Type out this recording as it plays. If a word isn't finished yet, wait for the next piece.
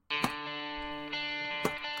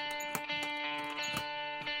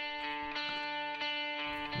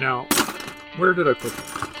Now, where did I put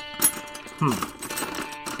this?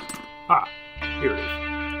 Here it is.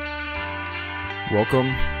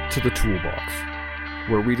 Welcome to the Toolbox,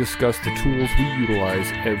 where we discuss the tools we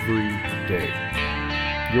utilize every day.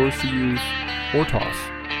 Yours to use or toss.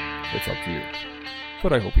 It's up to you.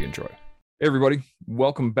 But I hope you enjoy. Hey everybody,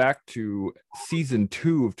 welcome back to Season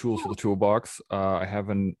 2 of Tools for the Toolbox. I have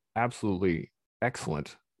an absolutely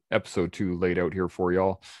excellent Episode 2 laid out here for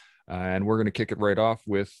y'all. And we're going to kick it right off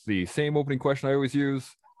with the same opening question I always use.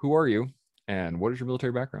 Who are you and what is your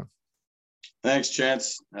military background? Thanks,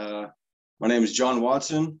 Chance. My name is John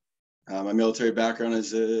Watson. My military background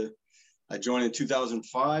is I joined in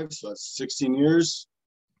 2005, so that's 16 years.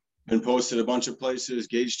 Been posted a bunch of places,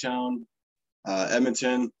 Gagetown,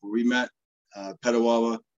 Edmonton, where we met,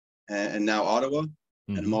 Petawawa, and now Ottawa.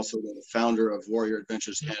 Mm-hmm. And I'm also the founder of Warrior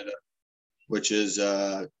Adventures Canada, which is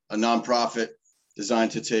a nonprofit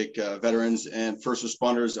designed to take veterans and first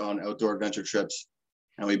responders on outdoor adventure trips.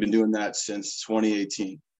 And we've been doing that since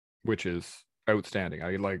 2018. Which is outstanding.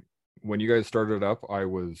 When you guys started it up, I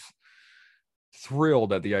was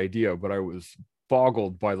thrilled at the idea, but I was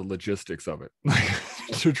boggled by the logistics of it.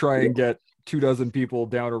 To try and get 24 people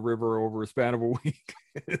down a river over a span of a week.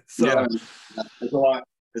 It's a lot.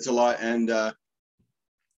 It's a lot. And the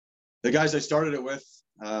guys I started it with,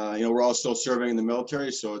 we're all still serving in the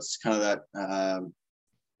military, so it's kind of that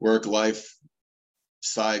work life,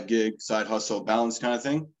 side gig, side hustle balance kind of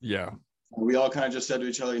thing. Yeah. And we all kind of just said to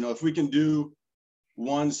each other, if we can do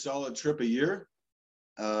one solid trip a year,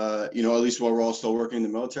 at least while we're all still working in the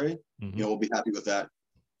military, mm-hmm. We'll be happy with that.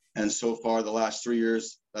 And so far, the last 3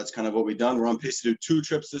 years, that's kind of what we've done. We're on pace to do 2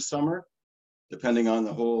 trips this summer, depending on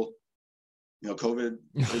the whole, COVID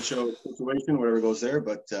show situation, whatever goes there.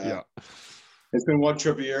 But yeah. It's been 1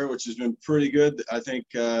 trip a year, which has been pretty good. I think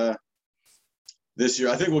this year,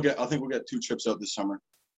 I think we'll get 2 trips out this summer,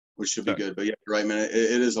 which should be good. But yeah, you're right, man. It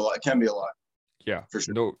is a lot. It can be a lot. Yeah, for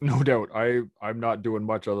sure. No doubt. I'm not doing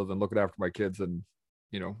much other than looking after my kids and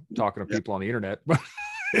talking to people on the internet. But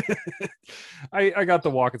I got the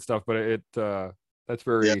walking stuff, but that's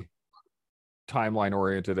very timeline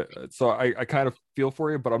oriented. So I kind of feel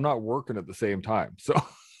for you, but I'm not working at the same time. So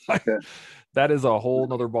that is a whole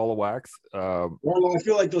nother ball of wax. Well, I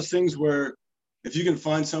feel like those things where if you can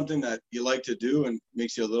find something that you like to do and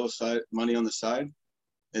makes you a little money on the side,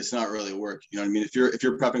 it's not really work. You know what I mean? If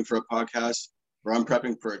you're prepping for a podcast or I'm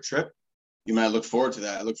prepping for a trip, you might look forward to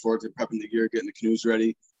that. I look forward to prepping the gear, getting the canoes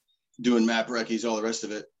ready, doing map recce's, all the rest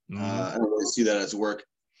of it. Mm-hmm. I don't really see that as work.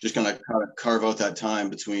 Just kind of carve out that time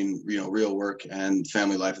between, real work and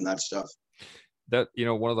family life and that stuff. That,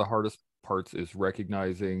 one of the hardest parts is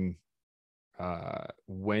recognizing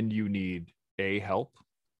when you need help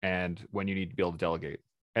and when you need to be able to delegate,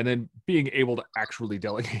 and then being able to actually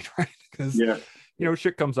delegate, right? Because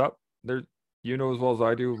shit comes up there, as well as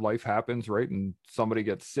I do, life happens, right? And somebody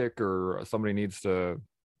gets sick or somebody needs to,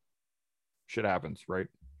 shit happens, right?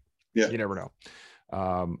 Yeah, you never know.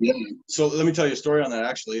 So let me tell you a story on that.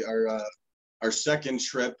 Actually, our second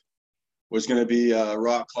trip was going to be a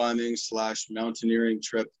rock climbing / mountaineering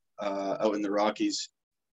trip out in the Rockies.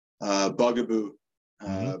 Bugaboo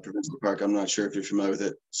Provincial Park. I'm not sure if you're familiar with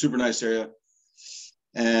it. Super nice area.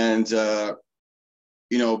 And, did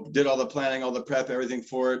all the planning, all the prep, everything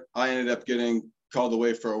for it. I ended up getting called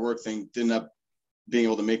away for a work thing, didn't end up being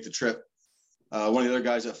able to make the trip. One of the other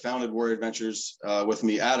guys that founded Warrior Adventures with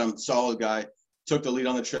me, Adam, solid guy, took the lead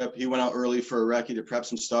on the trip. He went out early for a recce to prep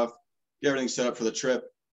some stuff, get everything set up for the trip.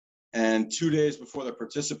 And 2 days before the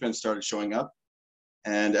participants started showing up,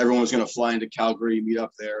 and everyone was going to fly into Calgary, meet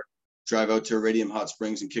up there, drive out to Radium Hot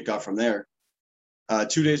Springs and kick off from there.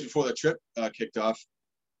 2 days before the trip kicked off,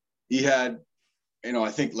 he had, I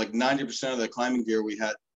think like 90% of the climbing gear we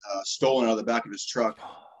had stolen out of the back of his truck.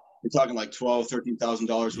 We're talking like $12,000, $13,000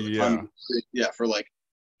 worth of climbing. Yeah, for like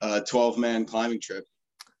a 12-man climbing trip.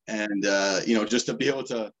 And, just to be able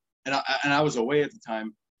to, and I was away at the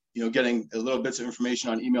time, getting a little bits of information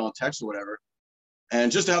on email and text or whatever.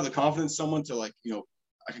 And just to have the confidence someone to I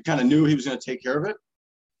kind of knew he was going to take care of it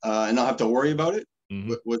and not have to worry about it.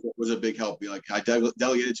 Mm-hmm. was a big help. I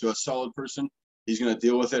delegated to a solid person. He's going to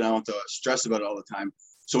deal with it. I don't have to stress about it all the time.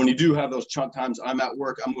 So when you do have those chunk times, I'm at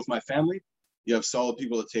work, I'm with my family, you have solid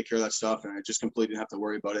people to take care of that stuff, and I just completely didn't have to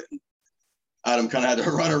worry about it. And Adam kind of had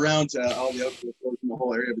to run around to all the outfitters in the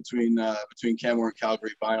whole area between Canmore and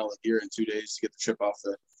Calgary, buying all the gear in 2 days to get the trip off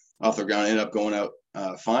the ground. Ended up going out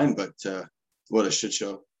fine, but what a shit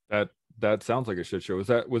show. That sounds like a shit show.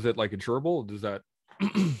 Was it like insurable?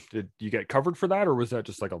 Did you get covered for that, or was that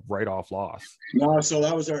just like a write-off loss? No, so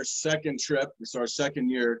that was our second trip. It's our second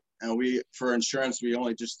year, and for insurance, we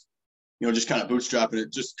only just just kind of bootstrapping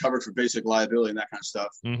it, just covered for basic liability and that kind of stuff.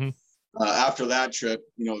 Mm-hmm. After that trip,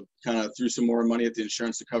 kind of threw some more money at the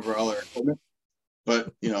insurance to cover all our equipment.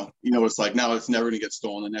 But it's like now it's never going to get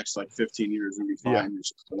stolen. The next like 15 years will be fine. Yeah.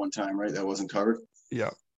 It's just the one time, right? That wasn't covered.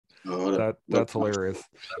 Yeah. That's hilarious.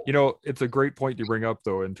 It's a great point you bring up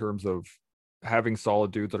though, in terms of having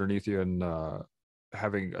solid dudes underneath you and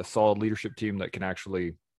having a solid leadership team that can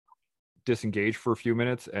actually disengage for a few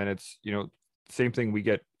minutes. And it's, same thing we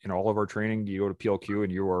get in all of our training. You go to PLQ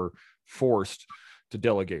and you are forced to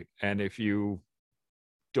delegate. And if you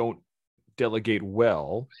don't delegate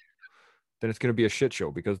well, then it's going to be a shit show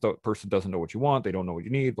because the person doesn't know what you want. They don't know what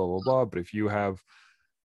you need, blah, blah, blah. But if you have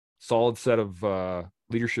solid set of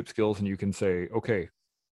leadership skills and you can say, okay,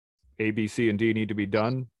 A, B, C, and D need to be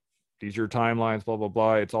done. These are your timelines, blah, blah,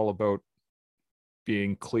 blah. It's all about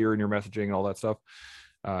being clear in your messaging and all that stuff.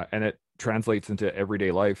 And it translates into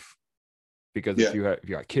everyday life because if you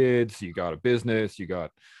got kids, you got a business, you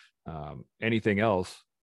got anything else,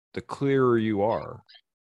 the clearer you are,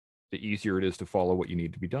 the easier it is to follow what you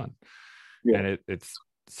need to be done. Yeah. And it's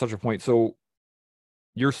such a point. So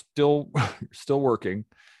you're still working,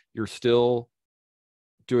 you're still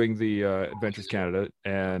doing the Adventures Canada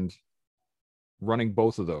and running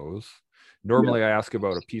both of those. Normally I ask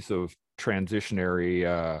about a piece of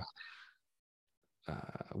transitionary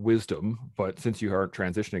wisdom, but since you aren't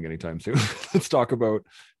transitioning anytime soon, let's talk about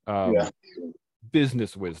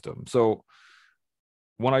business wisdom. So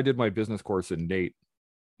when I did my business course in NAIT,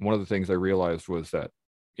 one of the things I realized was that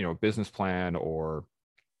business plan or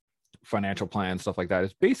financial plan, stuff like that,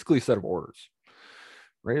 is basically a set of orders,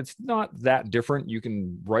 right? It's not that different. You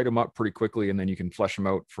can write them up pretty quickly and then you can flesh them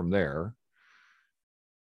out from there.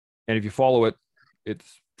 And if you follow it,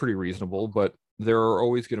 it's pretty reasonable, but there are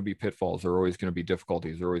always going to be pitfalls. There are always going to be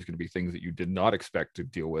difficulties. There are always going to be things that you did not expect to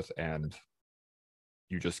deal with. And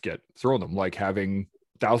you just get thrown them, like having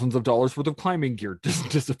thousands of dollars worth of climbing gear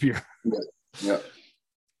disappear. Yeah.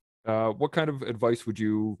 What kind of advice would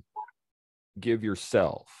you give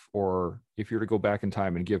yourself, or if you were to go back in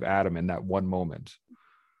time and give Adam in that one moment,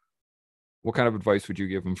 what kind of advice would you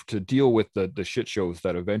give him to deal with the shit shows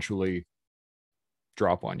that eventually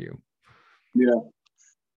drop on you? Yeah.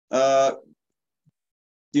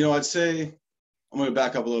 I'd say, I'm going to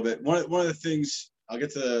back up a little bit. One of the things, I'll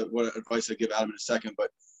get to what advice I give Adam in a second,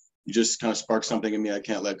 but you just kind of sparked something in me I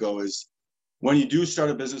can't let go, is when you do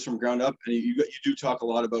start a business from ground up, and you do talk a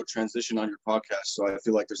lot about transition on your podcast. So I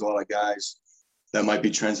feel like there's a lot of guys that might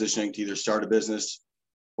be transitioning to either start a business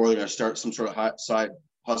or they're going to start some sort of side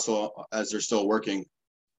hustle as they're still working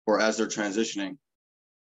or as they're transitioning.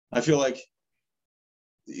 I feel like,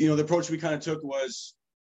 the approach we kind of took was,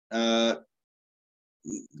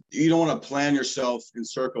 you don't want to plan yourself in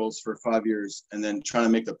circles for 5 years and then trying to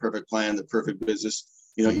make the perfect plan, the perfect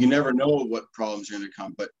business. You never know what problems are going to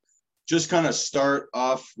come, but just kind of start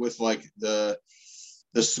off with like the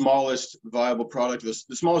smallest viable product, the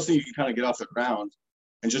smallest thing you can kind of get off the ground,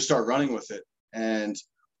 and just start running with it. And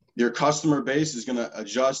your customer base is going to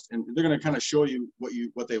adjust, and they're going to kind of show you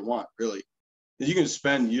what they want, really. And you can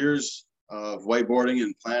spend years of whiteboarding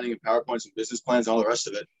and planning and PowerPoints and business plans, all the rest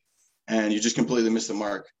of it, and you just completely miss the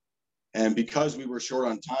mark. And because we were short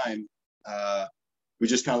on time, we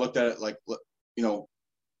just kind of looked at it like,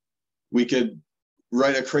 we could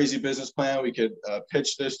write a crazy business plan. We could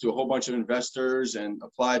pitch this to a whole bunch of investors and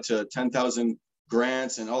apply to 10,000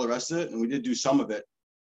 grants and all the rest of it. And we did do some of it,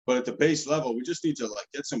 but at the base level, we just need to like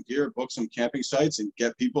get some gear, book some camping sites, and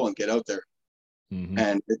get people and get out there. Mm-hmm.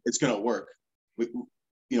 And it's going to work.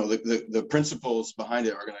 The principles behind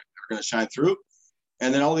it are going to shine through.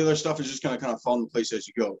 And then all the other stuff is just going to kind of fall into place as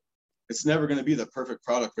you go. It's never going to be the perfect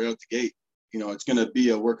product right out the gate. It's going to be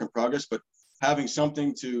a work in progress, but having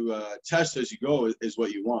something to test as you go is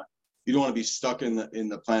what you want. You don't want to be stuck in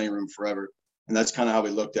the planning room forever. And that's kind of how we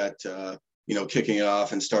looked at, kicking it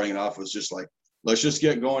off and starting it off, was just like, let's just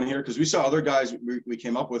get going here. Because we saw other guys we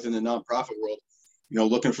came up with in the nonprofit world,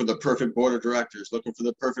 looking for the perfect board of directors, looking for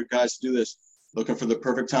the perfect guys to do this, looking for the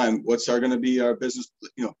perfect time. What's going to be our business?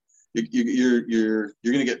 You're going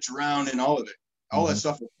to get drowned in all of it. All that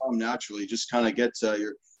stuff will come naturally. Just kind of get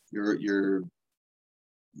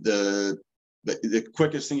the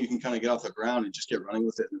quickest thing you can kind of get off the ground and just get running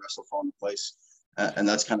with it, and the rest will fall into place. And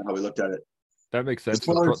that's kind of how we looked at it. That makes sense.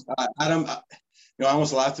 Adam, I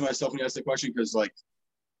almost laughed at myself when you asked the question, because like,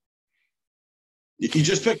 you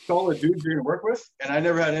just picked solid dudes you're going to work with, and I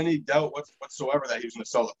never had any doubt whatsoever that he was going to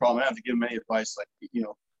solve the problem. I don't have to give him any advice. Like, you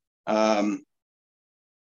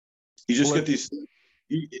just get these.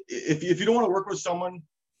 If you don't want to work with someone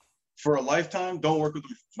for a lifetime, don't work with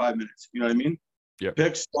them for 5 minutes. You know what I mean? Yep.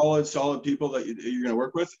 Pick solid people that you're going to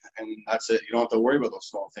work with, and that's it. You don't have to worry about those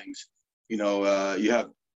small things. You have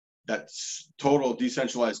that total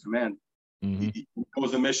decentralized command. Mm-hmm. He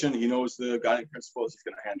knows the mission. He knows the guiding principles. He's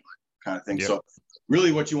going to handle it, kind of thing. Yep. So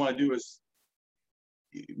really what you want to do is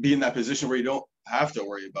be in that position where you don't have to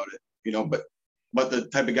worry about it, but the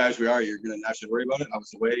type of guys we are, you're going to naturally worry about it. I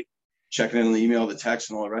was away, checking in on the email, the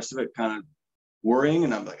text, and all the rest of it, kind of worrying.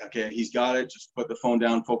 And I'm like, okay, he's got it. Just put the phone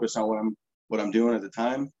down, focus on what I'm doing at the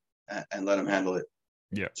time, and let him handle it.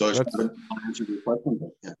 Yeah. So that's answer to your question. But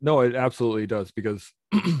yeah. No, it absolutely does, because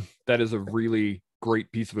that is a really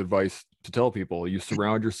great piece of advice to tell people. You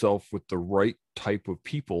surround yourself with the right type of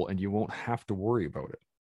people and you won't have to worry about it.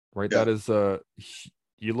 Right. Yeah. That is,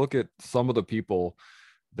 you look at some of the people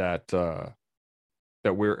that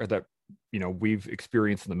we've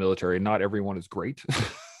experienced in the military, and not everyone is great.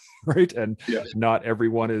 Right. And not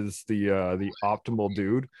everyone is the optimal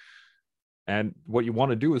dude. And what you want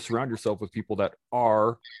to do is surround yourself with people that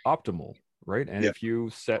are optimal, right? And if you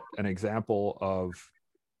set an example of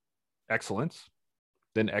excellence,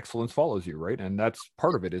 then excellence follows you, right? And that's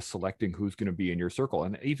part of it, is selecting who's going to be in your circle.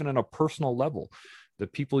 And even on a personal level, the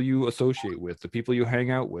people you associate with, the people you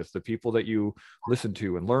hang out with, the people that you listen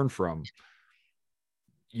to and learn from,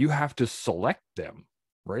 you have to select them,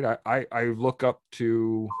 right? I look up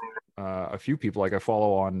to a few people, like I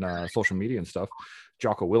follow on social media and stuff,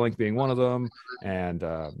 Jocko Willink being one of them, and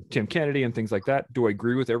Tim Kennedy and things like that. Do I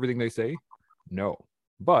agree with everything they say? No,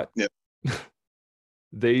 but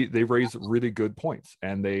they raise really good points,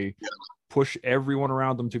 and they push everyone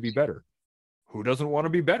around them to be better. Who doesn't want to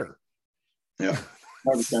be better? Yeah.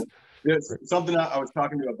 100%. Something I was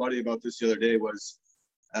talking to a buddy about this the other day was,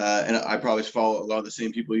 and I probably follow a lot of the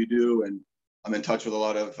same people you do, and I'm in touch with a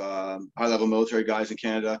lot of high-level military guys in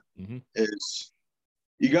Canada, is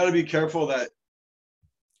you got to be careful that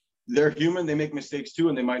they're human. They make mistakes too,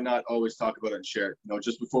 and they might not always talk about it and share it.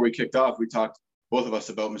 Just before we kicked off, we talked, both of us,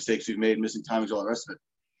 about mistakes we've made, missing timings, all the rest of it.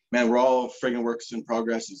 Man, we're all friggin' works in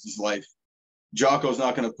progress. This is life. Jocko's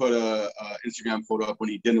not going to put a Instagram photo up when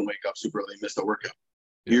he didn't wake up super early and missed a workout.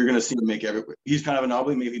 Yeah. You're going to see him make he's kind of an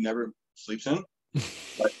anomaly. Maybe he never sleeps in,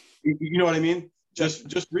 but you know what I mean?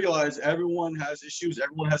 Just realize everyone has issues.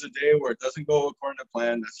 Everyone has a day where it doesn't go according to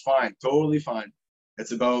plan. That's fine. Totally fine.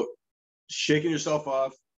 It's about shaking yourself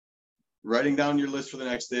off, writing down your list for the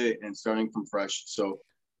next day, and starting from fresh. So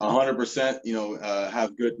 100%,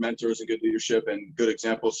 have good mentors and good leadership and good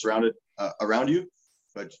examples surrounded around you.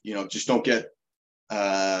 But, just don't get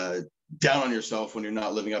down on yourself when you're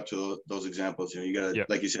not living up to those examples. You got to,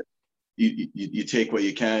 like you said, you take what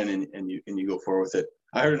you can and you go forward with it.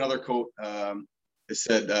 I heard another quote. It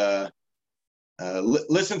said,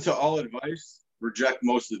 listen to all advice, reject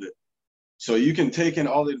most of it. So you can take in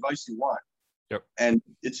all the advice you want. Yep. And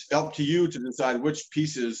it's up to you to decide which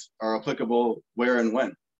pieces are applicable where and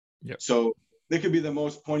when. Yep. So they could be the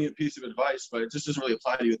most poignant piece of advice, but it just doesn't really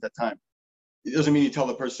apply to you at that time. It doesn't mean you tell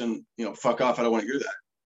the person, fuck off, I don't want to hear that.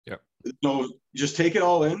 Yep. No, just take it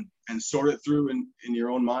all in and sort it through in your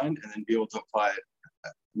own mind, and then be able to apply it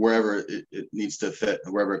wherever it needs to fit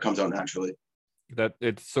and wherever it comes out naturally. That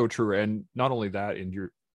it's so true. And not only that, if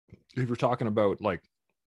you're talking about like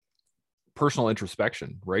personal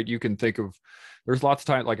introspection, right? You can think of, there's lots of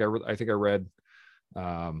time, like I think I read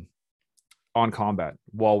On Combat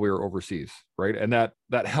while we were overseas, right? And that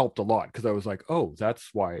helped a lot, because I was like, oh, that's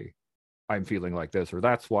why I'm feeling like this, or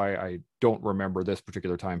that's why I don't remember this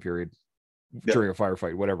particular time period during a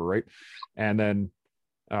firefight, whatever, right? And then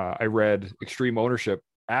I read Extreme Ownership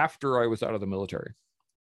after I was out of the military.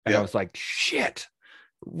 And I was like, shit,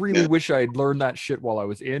 really wish I'd learned that shit while I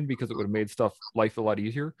was in, because it would have made life a lot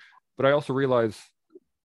easier. But I also realized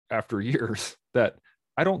after years that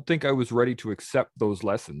I don't think I was ready to accept those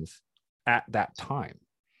lessons at that time.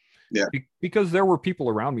 Yeah. Because there were people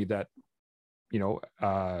around me that,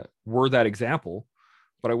 were that example,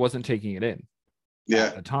 but I wasn't taking it in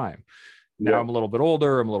at the time. Now I'm a little bit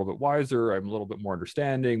older, I'm a little bit wiser, I'm a little bit more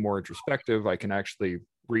understanding, more introspective. I can actually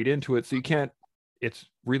read into it. So it's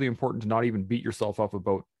really important to not even beat yourself up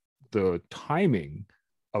about the timing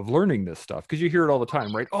of learning this stuff, because you hear it all the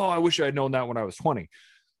time, right? Oh, I wish I had known that when I was 20.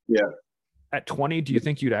 Yeah. At 20, do you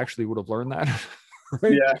think you'd actually would have learned that?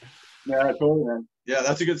 Right? Yeah, totally, man. Yeah,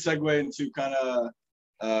 that's a good segue into kind of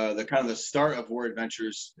the start of War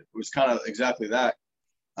Adventures. It was kind of exactly that.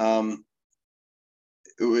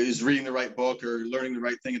 It was reading the right book or learning the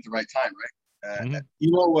right thing at the right time, right?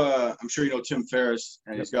 I'm sure you know Tim Ferriss,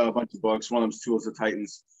 and he's got a bunch of books. One of them's Tools of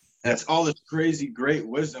Titans, and it's all this crazy, great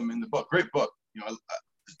wisdom in the book. Great book.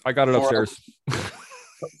 I got it upstairs.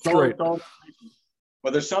 It's great.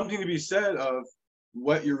 But there's something to be said of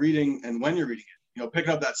what you're reading and when you're reading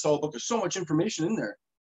picking up that solo book, there's so much information in there,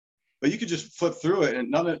 but you could just flip through it and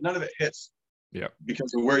none of it hits. Yeah.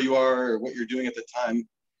 Because of where you are or what you're doing at the time.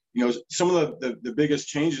 Some of the biggest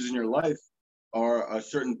changes in your life are a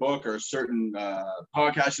certain book or a certain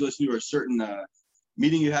podcast you listen to or a certain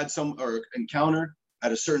meeting you had or encounter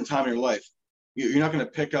at a certain time in your life. You're not going to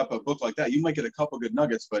pick up a book like that. You might get a couple good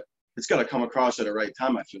nuggets, but it's got to come across at the right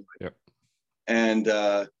time, I feel like. Yep. And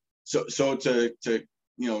so to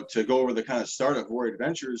go over the kind of start of Warrior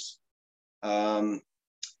Adventures,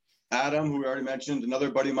 Adam, who we already mentioned, another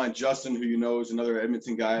buddy of mine, Justin, who is another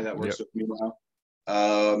Edmonton guy that works with me now,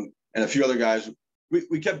 and a few other guys.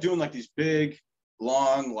 We kept doing like these big,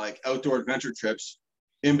 long, like outdoor adventure trips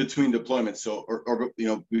in between deployments. So,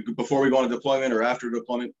 before we go on a deployment or after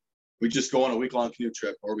deployment, we just go on a week-long canoe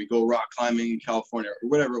trip, or we go rock climbing in California or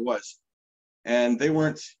whatever it was. And they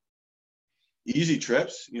weren't easy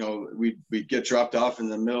trips. We'd get dropped off in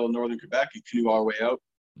the middle of northern Quebec and canoe our way out.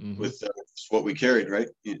 Mm-hmm. With what we carried, right?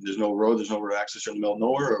 There's no road, there's no road access in the middle of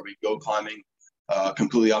nowhere, or we go climbing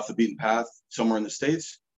completely off the beaten path somewhere in the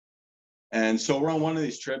States. And so we're on one of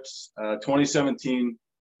these trips, 2017,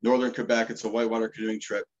 northern Quebec. It's a whitewater canoeing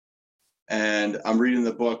trip. And I'm reading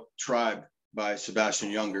the book Tribe by Sebastian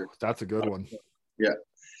Junger. That's a good one. Yeah.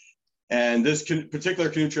 And this particular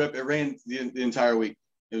canoe trip, it rained the entire week.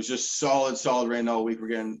 It was just solid rain all week. We're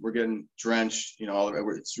getting drenched,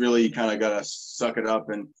 it's really, you kind of got to suck it up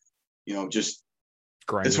and, just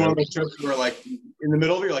grind. It's one of those trips where like in the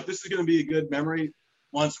middle of it, you're like, this is going to be a good memory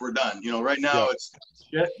once we're done. Right now it's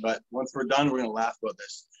shit, but once we're done, we're going to laugh about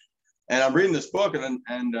this. And I'm reading this book and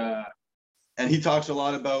he talks a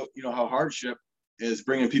lot about, how hardship is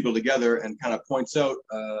bringing people together and kind of points out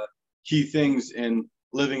key things in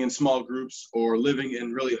living in small groups or living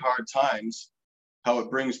in really hard times, how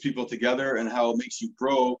it brings people together and how it makes you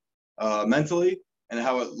grow mentally, and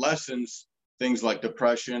how it lessens things like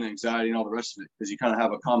depression, anxiety, and all the rest of it, because you kind of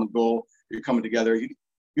have a common goal. You're coming together.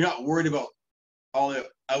 You're not worried about all the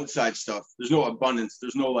outside stuff. There's no abundance.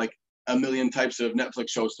 There's no like a million types of Netflix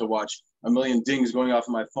shows to watch, a million dings going off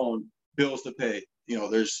of my phone, bills to pay.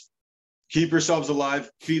 There's keep yourselves alive,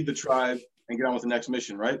 feed the tribe, and get on with the next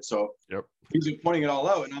mission, right? So he's pointing it all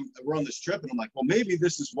out, and we're on this trip, and I'm like, well, maybe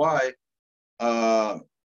this is why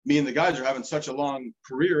me and the guys are having such a long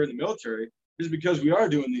career in the military, is because we are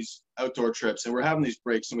doing these outdoor trips and we're having these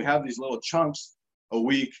breaks and we have these little chunks, a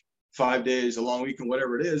week, 5 days, a long weekend,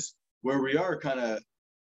 whatever it is, where we are kind of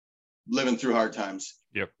living through hard times.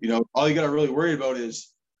 Yep. All you got to really worry about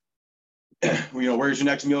is, where's your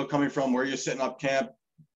next meal coming from? Where you're setting up camp,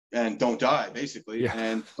 and don't die, basically. Yeah.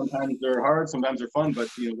 And sometimes they're hard, sometimes they're fun, but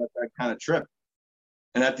that's that kind of trip.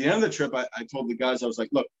 And at the end of the trip, I told the guys, I was like,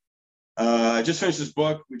 look, I just finished this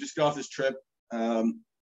book. We just got off this trip.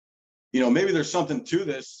 Maybe there's something to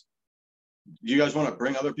this. Do you guys want to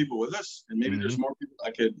bring other people with us? And maybe there's more people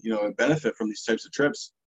that could, benefit from these types of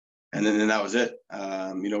trips. And then that was it.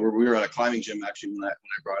 We were at a climbing gym actually when I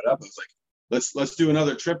brought it up. I was like, let's do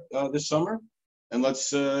another trip this summer, and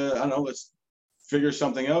let's figure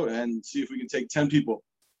something out and see if we can take 10 people,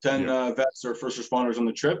 10 vets or first responders on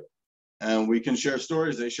the trip, and we can share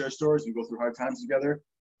stories. They share stories. We go through hard times together,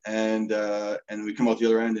 and we come out the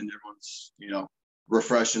other end, and everyone's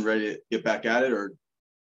refreshed and ready to get back at it or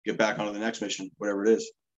get back onto the next mission, whatever it is.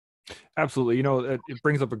 Absolutely. It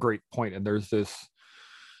brings up a great point, and there's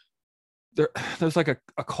like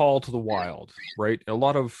a call to the wild, right? A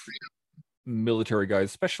lot of military guys,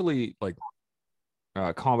 especially like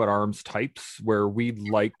combat arms types, where we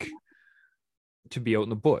like to be out in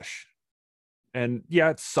the bush. And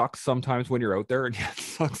it sucks sometimes when you're out there, and it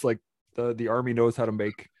sucks like the Army knows how to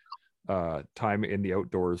make time in the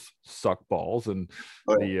outdoors suck balls. And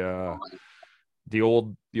the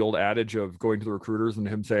old adage of going to the recruiters and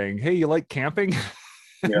him saying, hey, you like camping?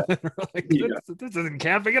 Yeah. Like, this isn't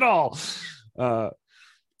camping at all.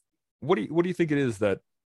 What do you think it is that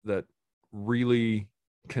really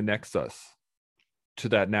connects us to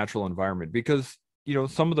that natural environment? Because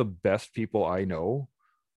some of the best people I know,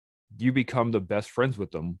 you become the best friends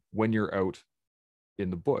with them when you're out in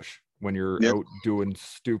the bush, when you're out doing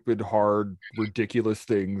stupid, hard, ridiculous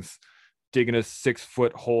things, digging a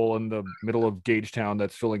 6-foot hole in the middle of Gagetown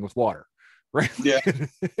that's filling with water, right? Yeah.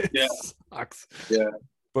 It sucks. Yeah.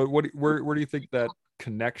 But where do you think that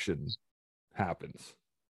connection happens?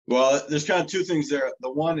 Well, there's kind of two things there. The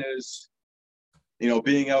one is,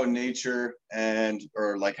 being out in nature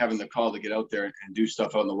or like having the call to get out there and do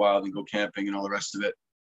stuff out in the wild and go camping and all the rest of it,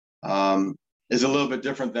 is a little bit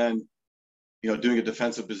different than, doing a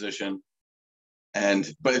defensive position.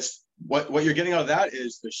 But it's what you're getting out of that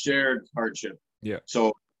is the shared hardship. Yeah.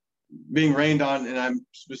 So, being rained on, and I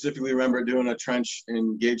specifically remember doing a trench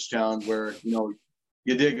in Gagetown where, you know,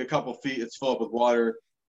 you dig a couple feet, it's full up with water.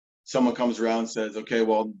 Someone comes around and says, okay,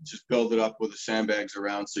 well, just build it up with the sandbags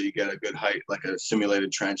around so you get a good height, like a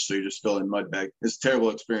simulated trench. So you're just filling mud bag. It's a terrible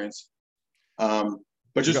experience.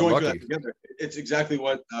 But just going through that together, it's exactly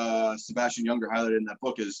what Sebastian Younger highlighted in that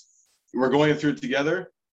book is we're going through it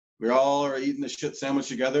together. We all are eating the shit sandwich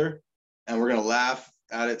together, and we're going to laugh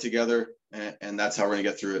at it together. And that's how we're going to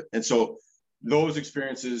get through it. And so those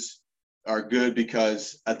experiences are good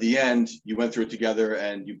because at the end you went through it together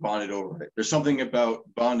and you bonded over it. There's something about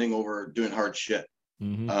bonding over doing hard shit.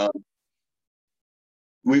 Mm-hmm.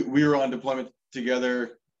 We were on deployment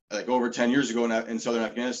together like over 10 years ago in southern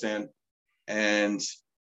Afghanistan, and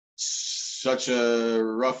such a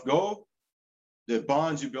rough go. The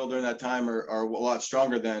bonds you build during that time are a lot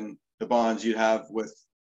stronger than the bonds you'd have with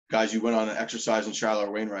guys you went on an exercise in Shiloh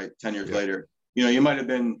or Wainwright 10 years later. You know, you might have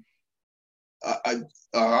been a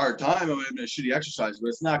hard time, it might have been a shitty exercise, but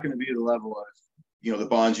it's not going to be the level of, you know, the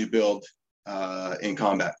bonds you build in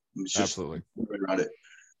combat. It's just absolutely around it.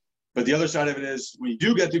 But the other side of it is when you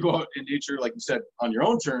do get to go out in nature, like you said, on your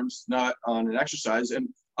own terms, not on an exercise. And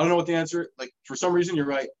I don't know what the answer, like for some reason, you're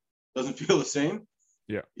right, doesn't feel the same.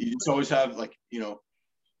 Yeah. You just always have like, you know,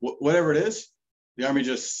 whatever it is, the Army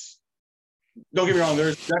just, don't get me wrong,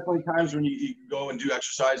 there's definitely times when you go and do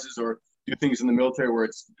exercises or do things in the military where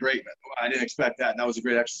it's great. I didn't expect that. That was a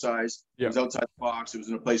great exercise. It was outside the box. It was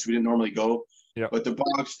in a place we didn't normally go. Yeah. But the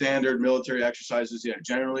bog standard military exercises,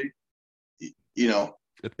 generally, you know,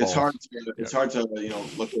 it's hard to you know,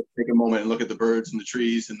 take a moment and look at the birds and the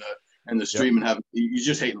trees and the stream and have you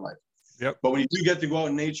just hating life. Yep. But when you do get to go out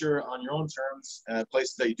in nature on your own terms,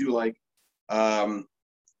 places that you do like,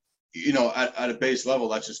 you know, at a base level,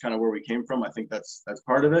 that's just kind of where we came from. I think that's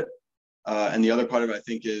part of it. And the other part of it, I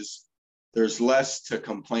think, is there's less to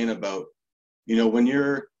complain about. You know, when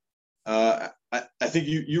you're, I think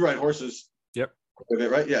you ride horses. Yep. Quite a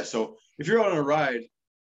bit, right? Yeah. So if you're out on a ride,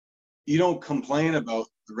 you don't complain about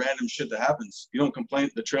the random shit that happens. You don't complain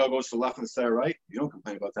the trail goes to the left instead of right. You don't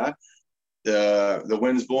complain about that. The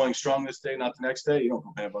wind's blowing strong this day, not the next day. You don't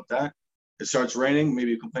complain about that. It starts raining, maybe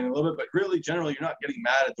you complain a little bit, but really, generally, you're not getting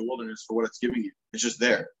mad at the wilderness for what it's giving you. It's just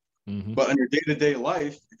there. Mm-hmm. But in your day-to-day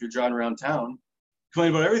life, if you're driving around town,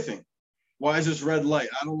 complain about everything. Why is this red light?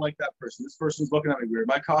 I don't like that person. This person's looking at me weird.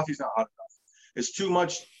 My coffee's not hot enough. It's too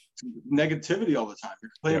much negativity all the time.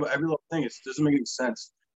 You're complaining about every little thing. It doesn't make any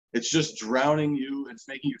sense. It's just drowning you. It's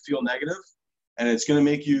making you feel negative, and it's going to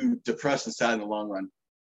make you depressed and sad in the long run.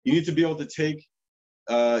 You need to be able to take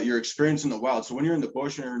your experience in the wild. So when you're in the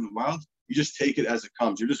bush and you're in the wild, you just take it as it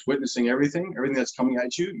comes. You're just witnessing everything that's coming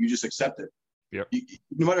at you. You just accept it. Yep.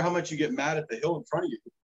 No matter how much you get mad at the hill in front of you,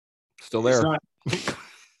 still there.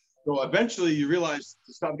 So eventually you realize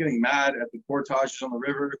to stop getting mad at the portages on the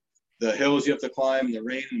river, the hills you have to climb, the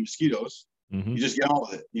rain and the mosquitoes. Mm-hmm. You just get on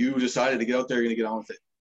with it. You decided to get out there, you're going to get on with it.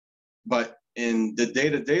 But in the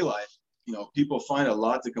day-to-day life, you know, people find a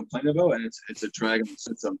lot to complain about, and it's a drag on the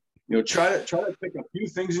system. You know, try to pick a few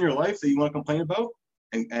things in your life that you want to complain about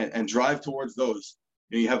and drive towards those.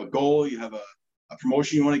 You know, you have a goal, you have a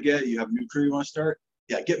promotion you want to get, you have a new career you want to start.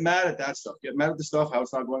 Yeah, get mad at that stuff. Get mad at the stuff, how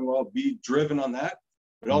it's not going well. Be driven on that.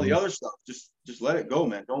 But all the other stuff, just let it go,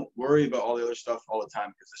 man. Don't worry about all the other stuff all the time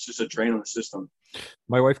because it's just a drain on the system.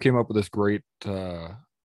 My wife came up with this great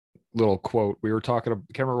little quote. We were talking, I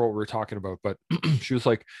can't remember what we were talking about, but she was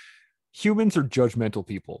like, humans are judgmental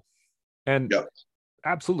people. And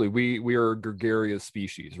absolutely, we are a gregarious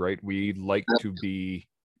species, right? We like to be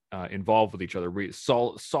involved with each other.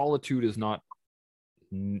 Solitude is not,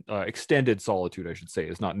 extended solitude, I should say,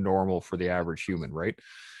 is not normal for the average human, right?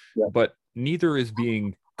 Yeah. But neither is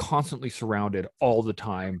being constantly surrounded all the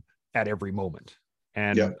time at every moment.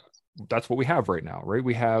 And that's what we have right now, right?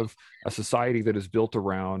 We have a society that is built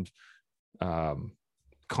around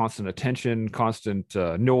constant attention, constant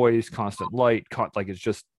noise, constant light, like it's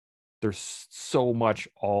just, there's so much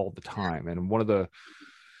all the time. And one of the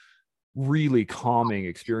really calming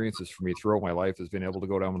experiences for me throughout my life has been able to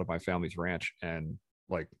go down to my family's ranch and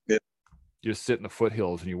like you just sit in the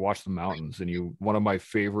foothills and you watch the mountains and one of my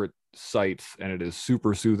favorite sights, and it is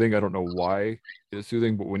super soothing. I don't know why it's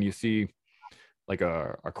soothing, but when you see like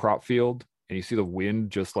a crop field and you see the wind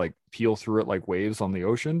just like peel through it like waves on the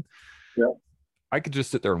ocean, I could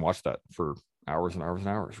just sit there and watch that for hours and hours and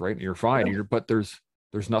hours, right? And you're fine. But there's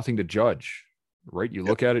nothing to judge, right? You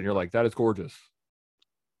look at it and you're like, that is gorgeous.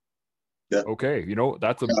 Okay, you know,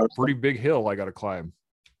 that's a pretty big hill I got to climb.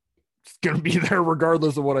 It's going to be there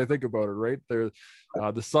regardless of what I think about it, right?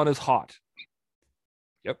 The sun is hot.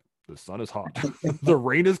 Yep. the sun is hot. The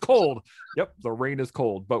rain is cold. Yep, the rain is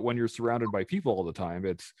cold. But when you're surrounded by people all the time,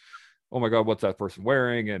 it's, oh my God, what's that person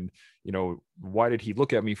wearing? And, you know, why did he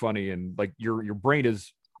look at me funny? And like your brain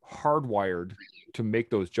is hardwired to make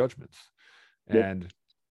those judgments. And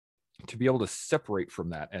to be able to separate from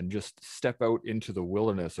that and just step out into the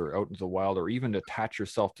wilderness or out into the wild, or even attach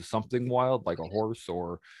yourself to something wild like a horse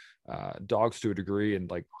or dogs to a degree, and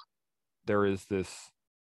like there is this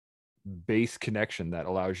base connection that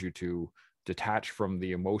allows you to detach from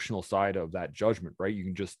the emotional side of that judgment, right? You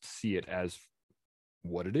can just see it as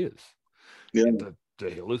what it is. The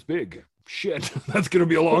hill is big, shit. That's gonna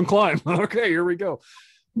be a long climb. Okay, here we go.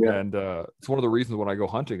 And it's one of the reasons when I go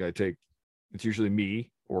hunting, it's usually me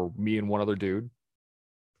and one other dude,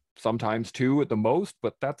 sometimes two at the most,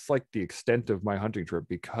 but that's like the extent of my hunting trip,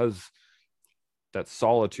 because that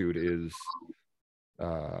solitude is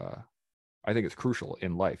I think it's crucial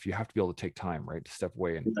in life. You have to be able to take time, right, to step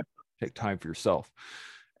away and take time for yourself,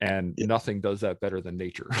 and nothing does that better than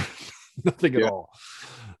nature. Nothing at all.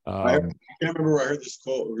 I can't remember where I heard this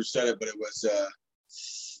quote or said it, but it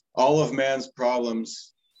was all of man's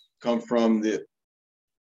problems come from the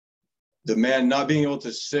man not being able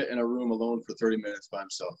to sit in a room alone for 30 minutes by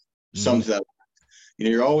himself. Something that, you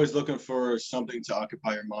know, you're always looking for something to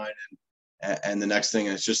occupy your mind, and the next thing,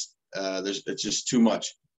 and it's just it's just too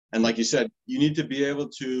much. And like you said, you need to be able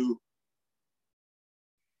to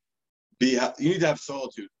you need to have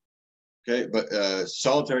solitude. Okay, but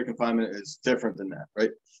solitary confinement is different than that,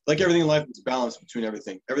 right? Like everything in life, it's balance between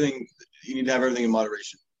everything. Everything, you need to have everything in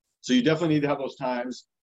moderation. So you definitely need to have those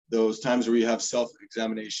times where you have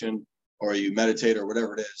self-examination, or you meditate, or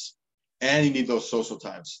whatever it is. And you need those social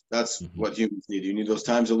times. That's what humans need. You need those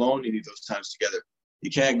times alone. You need those times together.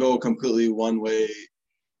 You can't go completely one way,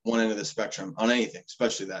 one end of the spectrum on anything,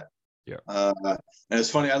 especially that. Yeah. And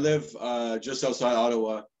it's funny, I live just outside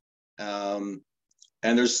Ottawa, and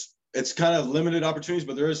it's kind of limited opportunities,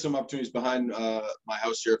 but there is some opportunities behind my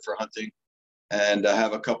house here for hunting, and I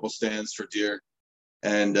have a couple stands for deer.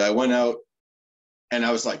 And I went out, and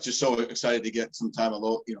I was like just so excited to get some time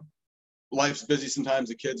alone. You know, life's busy sometimes.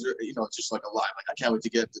 The kids are, you know, it's just like a lot. Like, I can't wait to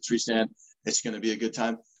get the tree stand. It's going to be a good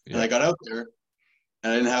time. Yeah. And I got out there,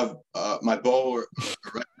 and I didn't have my bow or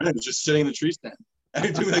I was just sitting in the tree stand. I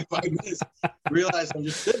took me like 5 minutes. Realized I'm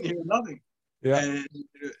just sitting here with nothing. Yeah. And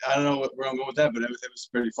I don't know where I'm going with that, but it was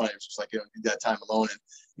pretty funny. It was just like, you know, that time alone, and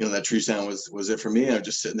you know, that tree stand was it for me. And I'm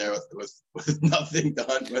just sitting there with nothing to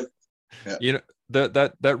hunt with. Yeah. You know,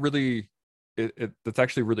 that really that's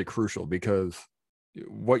actually really crucial, because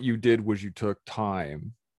what you did was you took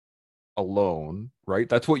time alone, right?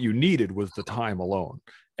 That's what you needed, was the time alone,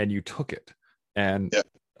 and you took it. And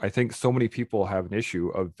I think so many people have an issue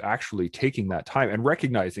of actually taking that time and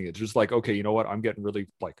recognizing it. Just like, okay, you know what? I'm getting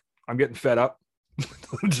fed up. I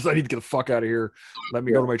need to get the fuck out of here. Let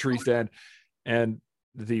me go to my tree stand. And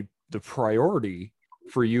the priority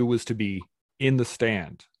for you was to be in the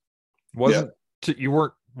stand. The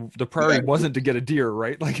priority wasn't to get a deer,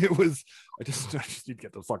 right? Like, it was, I just need to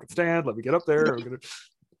get the fucking stand. Let me get up there.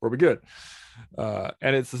 We'll be good.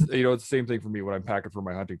 And it's, you know, it's the same thing for me when I'm packing for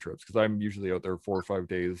my hunting trips, because I'm usually out there 4 or 5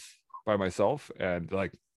 days by myself. And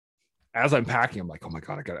like, as I'm packing, I'm like, oh my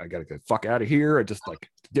God, I gotta get the fuck out of here. I just like,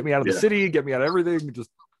 get me out of the city, get me out of everything, just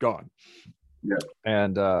gone. Yeah.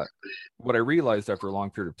 And what I realized after a long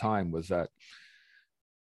period of time was that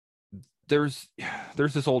there's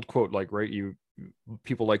this old quote, like, right,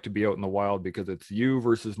 people like to be out in the wild because it's you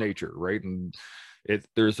versus nature, right? And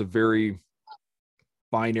there's a very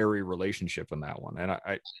binary relationship in that one. And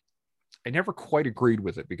I never quite agreed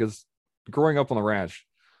with it, because growing up on the ranch,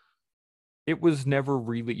 it was never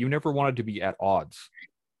really, you never wanted to be at odds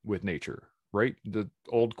with nature, right? The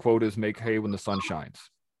old quote is, make hay when the sun shines.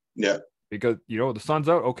 Yeah. Because, you know, the sun's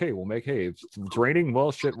out, okay, we'll make hay. If it's raining,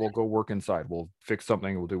 well, shit, we'll go work inside. We'll fix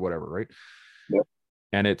something, we'll do whatever, right? Yeah.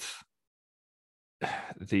 And it's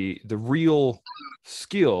the real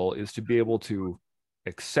skill is to be able to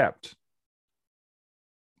accept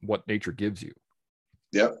what nature gives you.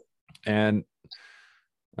 Yep. And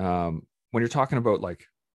when you're talking about like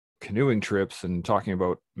canoeing trips and talking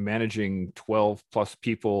about managing 12 plus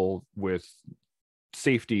people with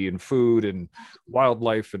safety and food and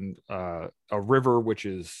wildlife and a river, which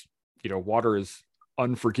is, you know, water is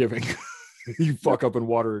unforgiving. You fuck up in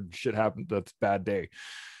water and shit happens, that's a bad day.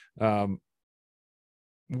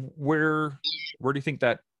 Where do you think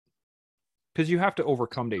that, because you have to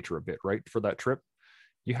overcome nature a bit, right, for that trip?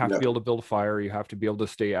 You have to be able to build a fire. You have to be able to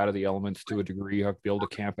stay out of the elements to a degree. You have to be able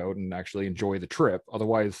to camp out and actually enjoy the trip.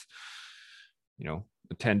 Otherwise, you know,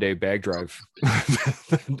 a 10-day bag drive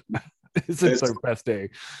isn't the best day.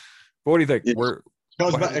 But what do you think?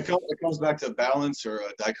 It comes back to balance or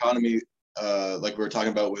a dichotomy, like we were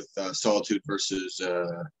talking about with solitude versus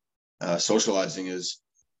socializing. Is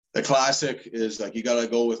the classic is like you got to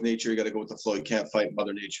go with nature, you got to go with the flow. You can't fight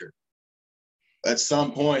Mother Nature. At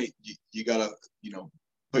some point, you got to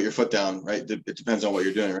put your foot down, right? It depends on what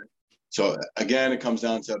you're doing, right? So again, it comes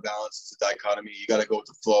down to a balance. It's a dichotomy. You got to go with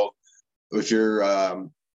the flow. If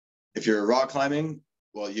you're rock climbing,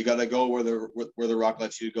 well, you got to go where the rock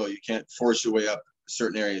lets you go. You can't force your way up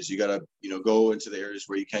certain areas. You got to go into the areas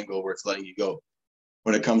where you can go, where it's letting you go.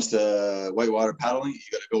 When it comes to whitewater paddling, you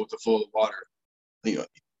got to go with the flow of the water.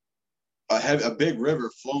 A big river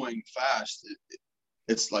flowing fast,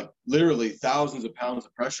 it's like literally thousands of pounds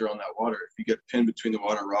of pressure on that water. If you get pinned between the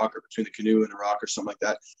water and rock, or between the canoe and the rock or something like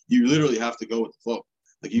that, you literally have to go with the flow.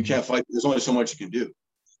 Like you can't fight. There's only so much you can do.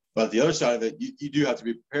 But the other side of it, you do have to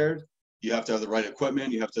be prepared. You have to have the right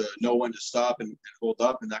equipment. You have to know when to stop and hold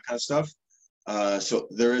up and that kind of stuff. So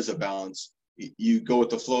there is a balance. You go with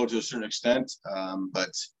the flow to a certain extent,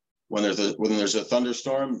 but when there's a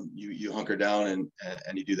thunderstorm, you hunker down and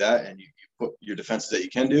you do that, and you put your defenses that you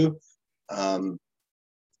can do.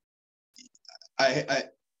 I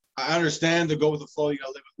understand to go with the flow. You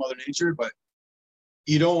gotta live with Mother Nature, but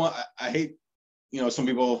you don't want. I hate, some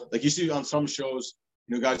people, like you see on some shows,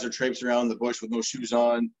 guys are traipsing around the bush with no shoes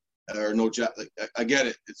on or no jacket. Like, I get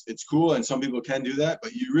it. It's cool, and some people can do that,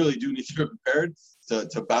 but you really do need to be prepared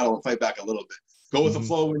to battle and fight back a little bit. Go with the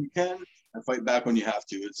flow when you can, and fight back when you have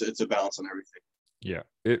to. It's a balance on everything. Yeah,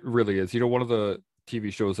 it really is. One of the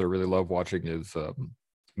TV shows I really love watching is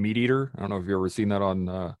Meat Eater. I don't know if you've ever seen that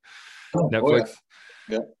on Netflix.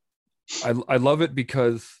 Yeah. I love it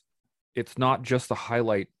because it's not just the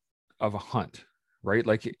highlight of a hunt, right?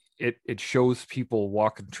 Like it shows people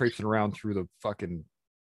walking, traipsing around through the fucking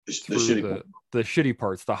the shitty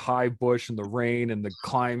parts, the high bush and the rain and the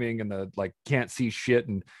climbing and the can't see shit.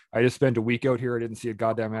 And I just spent a week out here. I didn't see a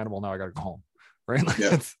goddamn animal. Now I got to go home. Right.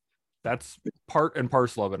 That's part and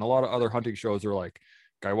parcel of it. And a lot of other hunting shows are like,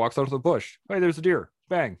 guy walks out of the bush. Hey, there's a deer.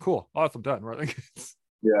 Bang. Cool. Awesome. Done. Right.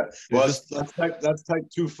 Yeah. Well, that's type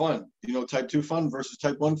 2 fun. Type 2 fun versus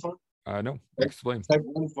type 1 fun? No. Explain. Type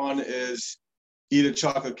 1 fun is eat a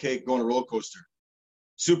chocolate cake, go on a roller coaster.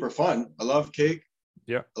 Super fun. I love cake.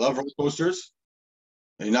 Yeah. I love roller coasters.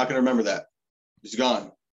 And you're not going to remember that. It's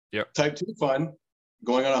gone. Yeah. Type 2 fun,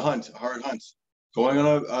 going on a hard hunt, going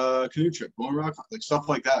on a canoe trip, going rock, like stuff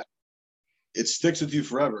like that. It sticks with you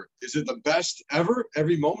forever. Is it the best ever,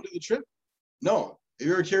 every moment of the trip? No. Have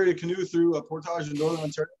you ever carried a canoe through a portage in Northern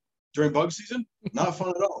Ontario during bug season? Not fun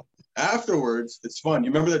at all. Afterwards, it's fun. You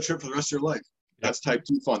remember that trip for the rest of your life. That's type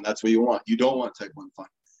 2 fun. That's what you want. You don't want type 1 fun.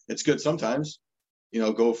 It's good sometimes.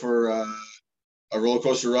 Go for a roller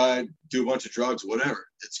coaster ride, do a bunch of drugs, whatever.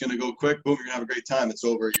 It's going to go quick. Boom, you're going to have a great time. It's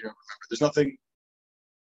over. You don't remember. There's nothing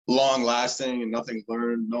long lasting and nothing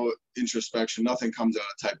learned, no introspection. Nothing comes out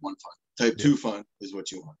of type 1 fun. Type 2 fun is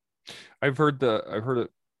what you want. I've heard it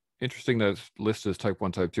interesting that it's listed as type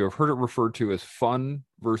 1, type 2. I've heard it referred to as fun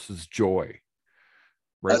versus joy,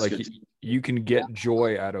 right? That's you can get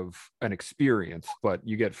joy out of an experience, but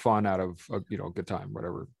you get fun out of a good time,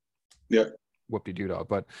 whatever. Yeah. Whoop-de-doo-dah.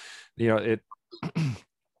 But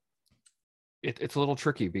it's a little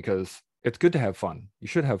tricky because it's good to have fun. You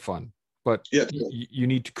should have fun, but you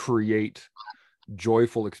need to create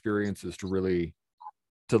joyful experiences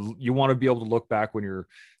you want to be able to look back when you're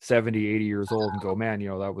 70, 80 years old and go, man,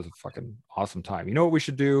 that was a fucking awesome time. You know what we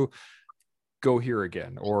should do? Go here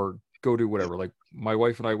again, or go do whatever. Like my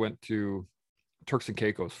wife and I went to Turks and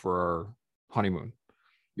Caicos for our honeymoon.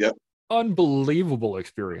 Yeah. Unbelievable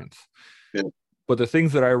experience. Yeah. But the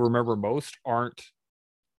things that I remember most aren't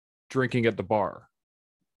drinking at the bar.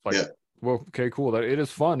 Well, okay, cool. That it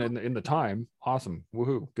is fun in the time. Awesome.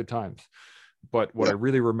 Woohoo. Good times. But what I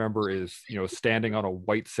really remember is, standing on a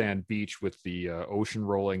white sand beach with the ocean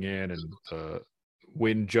rolling in and the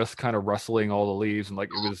wind just kind of rustling all the leaves. And it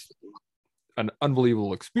was an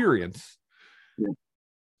unbelievable experience. Yeah.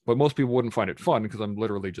 But most people wouldn't find it fun because I'm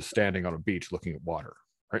literally just standing on a beach looking at water,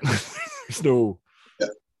 right? There's no...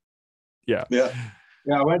 Yeah.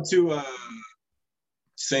 I went to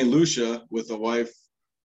St. Lucia with a wife,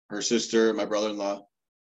 her sister, my brother-in-law.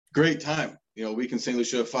 Great time. Week in St.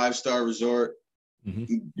 Lucia, 5-star resort,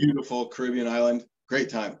 beautiful Caribbean island. Great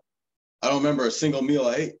time. I don't remember a single meal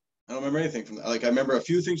I ate. I don't remember anything from that. I remember a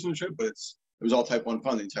few things from the trip, but it was all type 1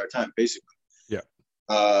 fun the entire time, basically. Yeah.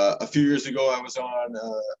 A few years ago, I was on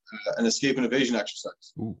an escape and evasion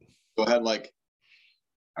exercise. Ooh. So I had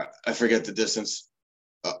I forget the distance,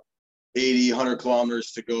 80, 100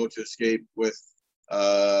 kilometers to go to escape with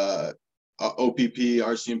OPP,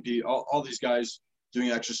 RCMP, all these guys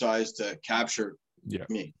doing exercise to capture Yeah.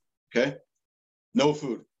 Me. Okay. No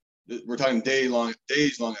food. We're talking days long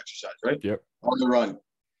exercise, right? Yep. On the run.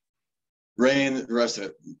 Rain, the rest of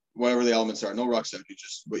it, whatever the elements are. No rucksack, you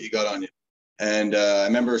just what you got on you. And I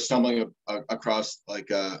remember stumbling across like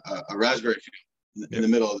a raspberry field in the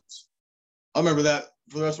middle of this. I'll remember that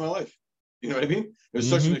for the rest of my life. You know what I mean? It was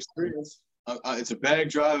such an experience. It's a bag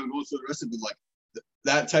drive and go through the rest of it. Like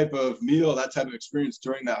that type of meal, that type of experience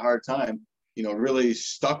during that hard time, you know, really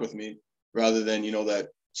stuck with me rather than, you know, that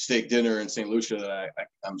steak dinner in St. Lucia that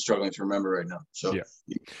I'm struggling to remember right now. So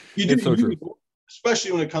you do, so true.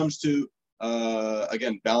 Especially when it comes to,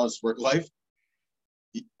 again, balanced work life.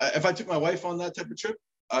 If I took my wife on that type of trip,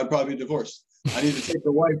 I'd probably be divorced. I need to take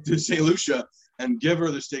the wife to St. Lucia and give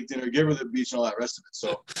her the steak dinner, give her the beach and all that rest of it.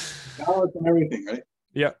 So balance and everything, right?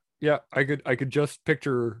 Yeah. Yeah. I could just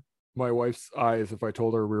picture my wife's eyes if I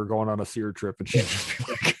told her we were going on a SEER trip and she'd just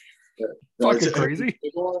be like, fucking crazy.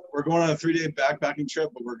 We're going on a 3-day backpacking trip,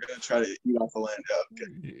 but we're going to try to eat off the land.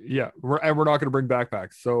 Okay. Yeah. We're not going to bring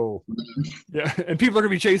backpacks. So yeah. And people are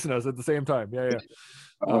going to be chasing us at the same time. Yeah.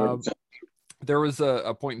 Yeah. There was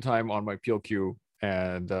a point in time on my PLQ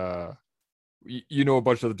and, you know, a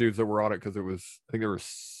bunch of the dudes that were on it because I think there were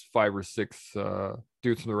 5 or 6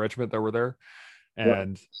 dudes from the regiment that were there.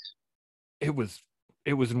 And it was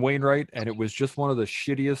in Wainwright, and it was just one of the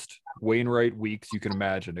shittiest Wainwright weeks you can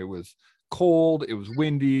imagine. It was cold, it was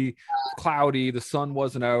windy, cloudy, the sun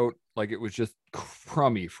wasn't out. Like, it was just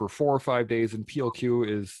crummy for 4 or 5 days. And PLQ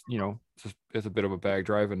is, you know, it's a bit of a bag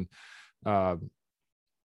drive. And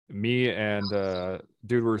me and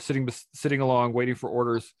dude were sitting along waiting for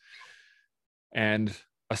orders, and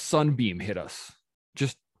a sunbeam hit us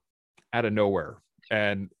just out of nowhere.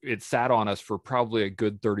 And it sat on us for probably a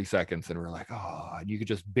good 30 seconds. And we're like, oh, and you could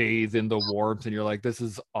just bathe in the warmth. And you're like, this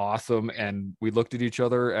is awesome. And we looked at each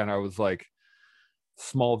other, and I was like,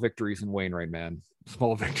 small victories in Wainwright, man.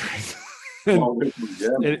 Small victories.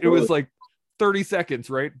 It was like 30 seconds,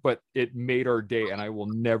 right? But it made our day. And I will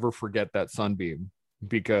never forget that sunbeam,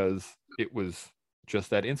 because it was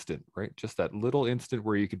just that instant, right? Just that little instant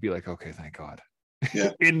where you could be like, okay, thank God.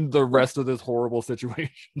 Yeah. In the rest of this horrible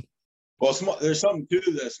situation. Well, there's something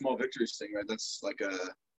to the small victories thing, right? That's like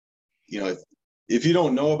you know, if you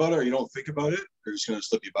don't know about it or you don't think about it, they're just going to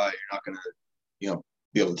slip you by. You're not going to, you know,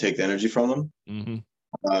 be able to take the energy from them.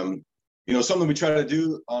 Mm-hmm. You know, something we try to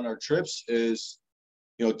do on our trips is,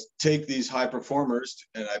 you know, take these high performers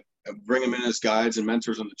and I bring them in as guides and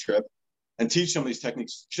mentors on the trip and teach them these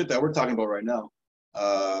techniques, shit that we're talking about right now,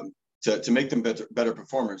 to make them better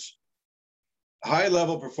performers.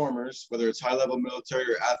 High-level performers, whether it's high-level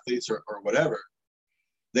military or athletes or whatever,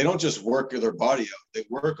 they don't just work their body out. They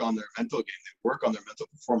work on their mental game. They work on their mental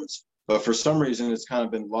performance. But for some reason, it's kind of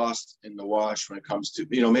been lost in the wash when it comes to,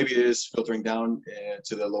 you know, maybe it is filtering down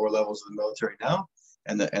to the lower levels of the military now,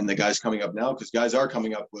 and the guys coming up now, because guys are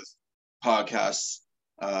coming up with podcasts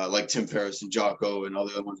like Tim Ferriss and Jocko and all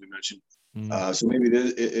the other ones we mentioned. Mm-hmm. So maybe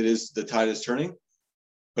it is the tide is turning.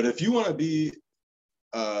 But if you want to be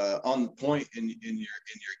on point in your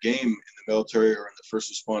game in the military or in the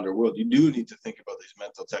first responder world, you do need to think about these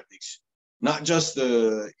mental techniques. Not just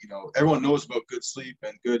you know, everyone knows about good sleep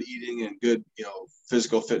and good eating and good, you know,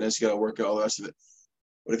 physical fitness. You got to work out all the rest of it.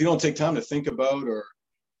 But if you don't take time to think about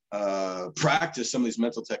or practice some of these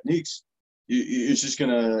mental techniques, you're just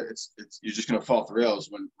gonna fall off the rails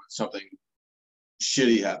when something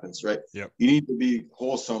shitty happens, right? Yep. You need to be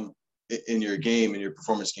wholesome in your game, in your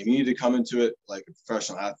performance game. You need to come into it like a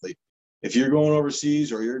professional athlete. If you're going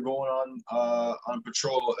overseas or you're going on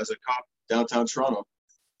patrol as a cop downtown Toronto,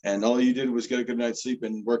 and all you did was get a good night's sleep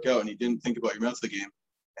and work out, and you didn't think about your mental game,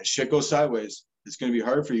 and shit goes sideways, it's going to be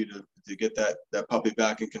hard for you to get that puppy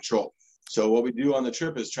back in control. So what we do on the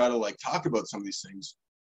trip is try to like talk about some of these things,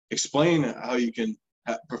 explain how you can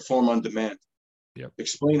perform on demand. Yep.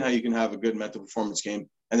 Explain how you can have a good mental performance game,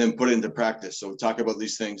 and then put it into practice. So talk about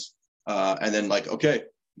these things. And then like, okay,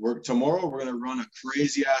 tomorrow we're going to run a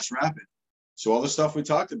crazy ass rapid. So all the stuff we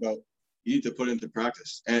talked about, you need to put into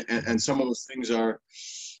practice. And some of those things are,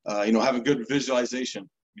 you know, having good visualization,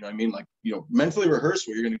 you know what I mean? Like, you know, mentally rehearse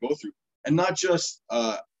what you're going to go through, and not just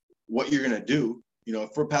what you're going to do. You know,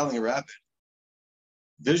 if we're paddling a rapid,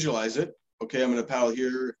 visualize it. Okay, I'm going to paddle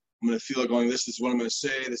here. I'm going to feel it going, this is what I'm going to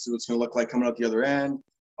say. This is what it's going to look like coming out the other end,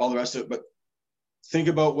 all the rest of it. But think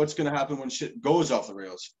about what's going to happen when shit goes off the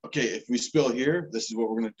rails. Okay, if we spill here, this is what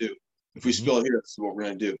we're going to do. If we spill here, this is what we're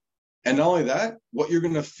going to do. And not only that, what you're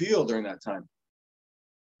going to feel during that time.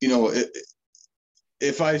 You know,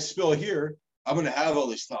 if I spill here, I'm going to have all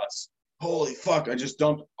these thoughts. Holy fuck, I just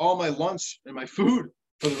dumped all my lunch and my food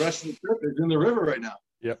for the rest of the trip is in the river right now.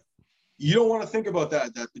 Yep. You don't want to think about that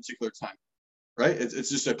at that particular time, right? It's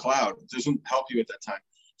just a cloud. It doesn't help you at that time.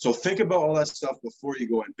 So think about all that stuff before you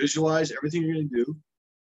go in. Visualize everything you're going to do.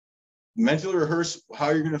 Mentally rehearse how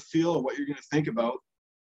you're going to feel and what you're going to think about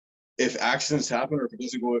if accidents happen or if it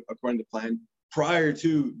doesn't go according to plan prior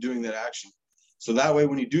to doing that action. So that way,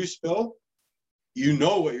 when you do spill, you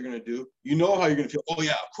know what you're going to do. You know how you're going to feel. Oh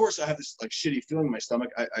yeah, of course I have this like shitty feeling in my stomach.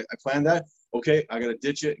 I planned that. Okay, I got to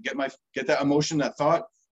ditch it, get that emotion, that thought,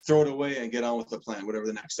 throw it away and get on with the plan, whatever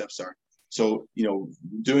the next steps are. So,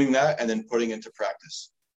 doing that and then putting into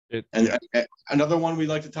practice. Another one we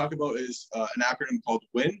like to talk about is an acronym called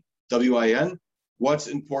WIN, W-I-N, what's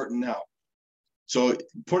important now. So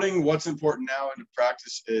putting what's important now into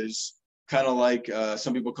practice is kind of like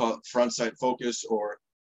some people call it front sight focus, or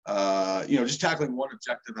just tackling one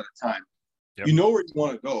objective at a time. Yep. You know where you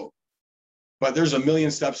want to go, but there's a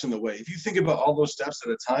million steps in the way. If you think about all those steps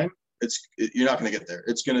at a time, you're not going to get there.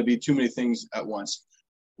 It's going to be too many things at once.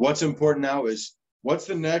 What's important now is what's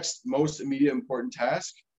the next most immediate important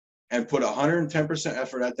task, and put 110%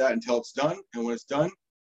 effort at that until it's done. And when it's done,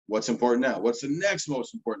 what's important now? What's the next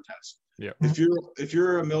most important task? Yeah. If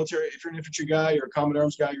you're an infantry guy, you're a combat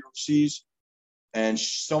arms guy, you're overseas, and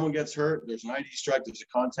someone gets hurt, there's an ID strike, there's a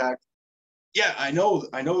contact. Yeah, I know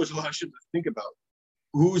there's a lot of shit to think about.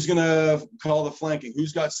 Who's gonna call the flanking?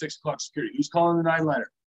 Who's got 6 o'clock security? Who's calling the 9-liner?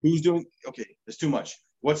 Who's doing? Okay, it's too much.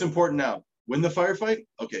 What's important now? Win the firefight?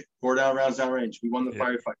 Okay, 4 down rounds downrange. We won the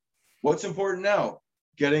firefight. What's important now?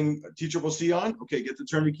 Getting TCCC on? Okay, get the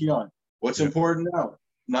tourniquet on. What's important now?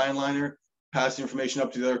 9-liner, pass the information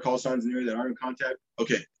up to the other call signs in the area that aren't in contact.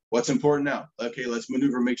 Okay, what's important now? Okay, let's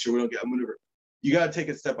maneuver, make sure we don't get a maneuver. You got to take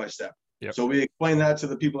it step by step. Yep. So we explain that to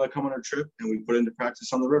the people that come on our trip, and we put into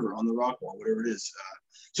practice on the river, on the rock wall, whatever it is.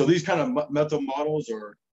 So these kind of mental models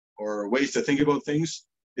or ways to think about things,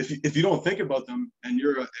 if you don't think about them and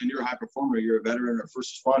you're a high performer, you're a veteran or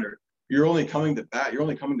first responder, you're only coming to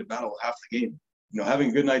battle half the game. Having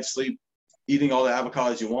a good night's sleep, eating all the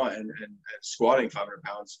avocados you want, and squatting 500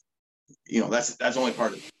 pounds, that's only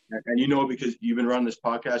part of it. And because you've been running this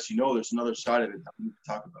podcast, there's another side of it that we need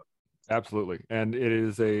to talk about. Absolutely. And it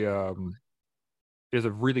is a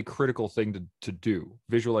really critical thing to do.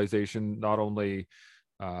 Visualization, not only,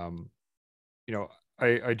 I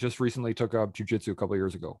just recently took up jujitsu a couple of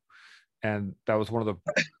years ago, and that was one of the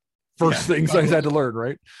first things I had to learn,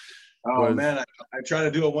 right? Man, I try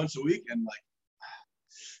to do it once a week, and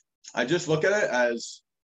I just look at it as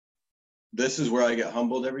this is where I get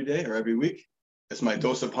humbled every day or every week. It's my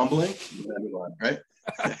dose of humbling, right?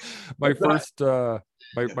 My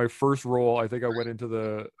first role, I think I went into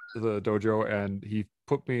the dojo, and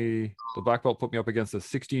the black belt put me up against a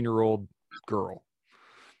 16-year-old girl,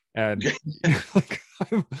 and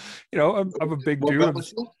I'm a big dude.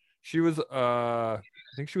 She was I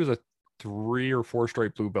think she was a 3 or 4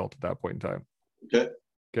 stripe blue belt at that point in time.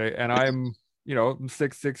 Okay, and I'm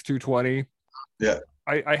 6'6", 220. Yeah.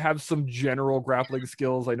 I have some general grappling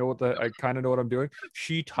skills. I kind of know what I'm doing.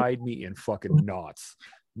 She tied me in fucking knots.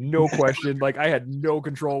 No question. I had no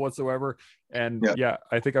control whatsoever. And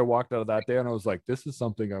I think I walked out of that day and I was like, this is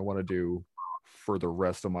something I want to do for the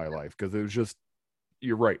rest of my life. Because it was just,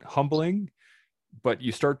 you're right, humbling. But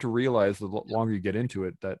you start to realize the longer you get into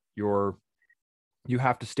it that you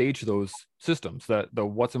have to stage those systems. That the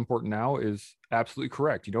what's important now is absolutely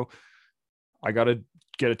correct. I got to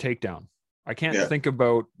get a takedown. I can't think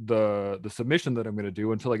about the submission that I'm going to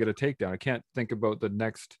do until I get a takedown. I can't think about the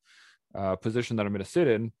next position that I'm going to sit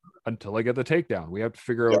in until I get the takedown. We have to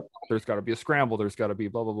figure out there's got to be a scramble. There's got to be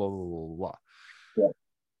blah, blah, blah, blah, blah, blah. Yeah.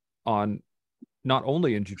 On not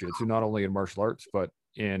only in jiu-jitsu, not only in martial arts, but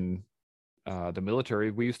in the military,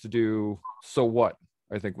 we used to do so what,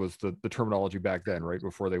 I think was the terminology back then, right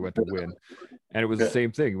before they went to WIN. And it was the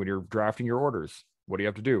same thing. When you're drafting your orders, what do you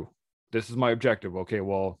have to do? This is my objective. Okay,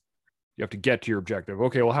 well, you have to get to your objective.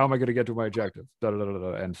 Okay, well, how am I going to get to my objective? Da, da, da, da,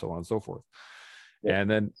 da, and so on and so forth. Yeah.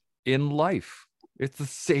 And then in life, it's the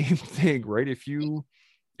same thing, right? If you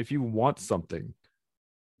want something,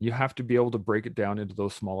 you have to be able to break it down into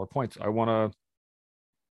those smaller points. I want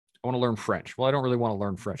to learn French. Well, I don't really want to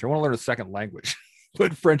learn French. I want to learn a second language,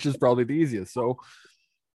 but French is probably the easiest. So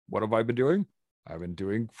what have I been doing? I've been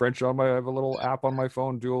doing French I have a little app on my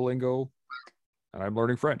phone, Duolingo, and I'm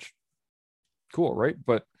learning French. Cool, right?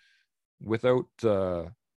 But without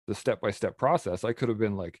the step-by-step process, I could have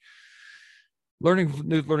been learning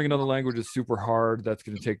another language is super hard. That's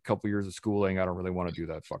going to take a couple years of schooling. I don't really want to do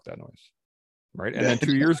that. Fuck that noise. Right. And then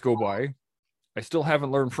 2 years go by. I still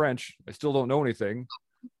haven't learned French. I still don't know anything.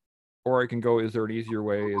 Or I can go, is there an easier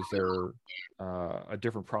way? Is there a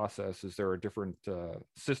different process? Is there a different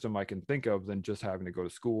system I can think of than just having to go to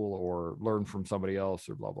school or learn from somebody else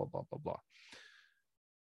or blah, blah, blah, blah, blah.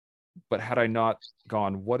 But had I not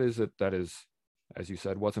gone, what is it that is, as you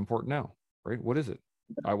said, what's important now, right? What is it?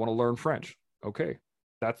 I want to learn French. Okay,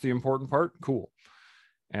 that's the important part. Cool.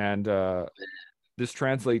 And this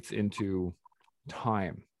translates into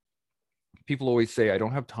time. People always say, I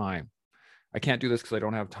don't have time. I can't do this because I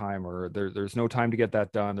don't have time, or there's no time to get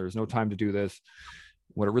that done. There's no time to do this.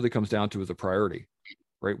 What it really comes down to is a priority,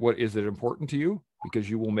 right? What is it important to you? Because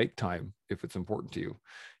you will make time if it's important to you.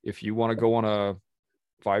 If you want to go on a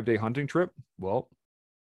 5-day hunting trip, well,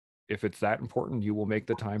 if it's that important, you will make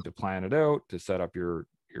the time to plan it out, to set up your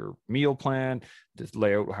meal plan, to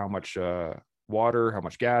lay out how much water, how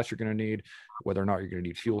much gas you're going to need, whether or not you're going to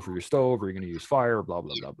need fuel for your stove, or you're going to use fire, blah,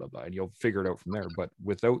 blah, blah, blah, blah. And you'll figure it out from there. But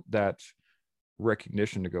without that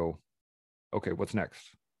recognition to go, okay, what's next?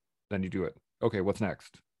 Then you do it. Okay, what's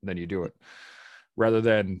next? Then you do it. Rather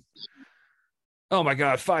than, oh my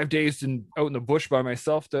God, 5 days out in the bush by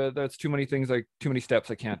myself, that's too many things, like too many steps.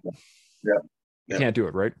 I can't. Yeah. You can't do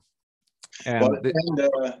it, right? And,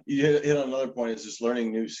 you hit on another point, is just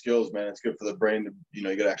learning new skills, man. It's good for the brain. You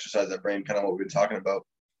got to exercise that brain, kind of what we've been talking about.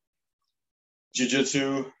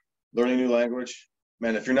 Jiu-jitsu, learning new language.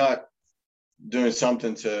 Man, if you're not doing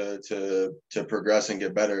something to progress and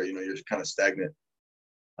get better, you're kind of stagnant.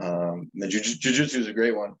 The jiu-jitsu is a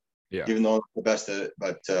great one. Yeah. Even though I'm the best at it,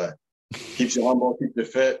 but keeps you humble, keeps you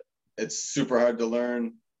fit. It's super hard to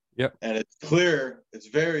learn. Yep. And it's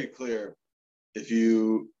very clear if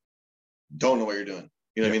you don't know what you're doing.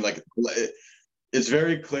 You know what I mean? Like, it's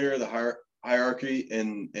very clear, the hierarchy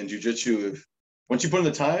in jiu-jitsu. If once you put in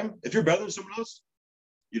the time, if you're better than someone else,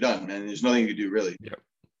 you're done, man. There's nothing you can do, really. Yep.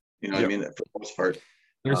 You know what I mean? For the most part.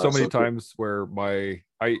 There's so many times where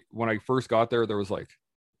when I first got there was like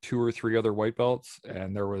 2 or 3 other white belts,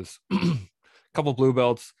 and there was a couple blue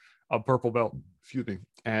belts, a purple belt, excuse me,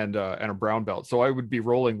 and a brown belt. So I would be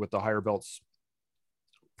rolling with the higher belts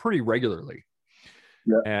pretty regularly.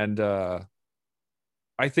 Yeah. And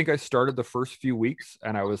I think I started the first few weeks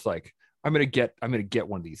and I was like, I'm gonna get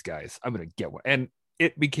one of these guys. I'm gonna get one. And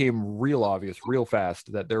it became real obvious real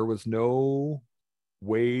fast that there was no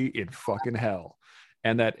way in fucking hell.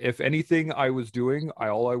 And that if anything all I was doing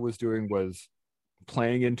was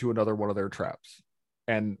playing into another one of their traps.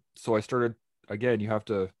 And so I started, again, you have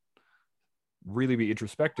to really be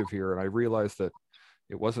introspective here. And I realized that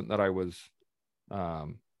it wasn't that I was,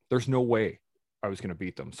 there's no way I was going to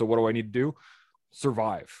beat them. So what do I need to do?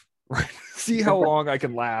 Survive, right? See how long I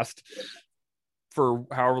can last for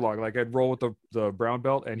however long. Like I'd roll with the brown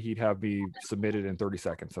belt and he'd have me submitted in 30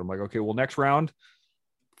 seconds. So I'm like, okay, well, next round,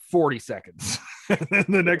 40 seconds. And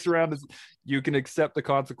the next round is, you can accept the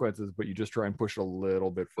consequences, but you just try and push it a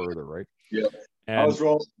little bit further, right? Yeah. And I was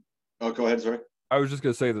rolling. Oh, go ahead, sorry. I was just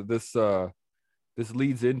going to say that this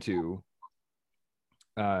leads into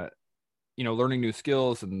learning new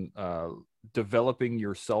skills and developing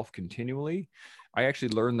yourself continually. I actually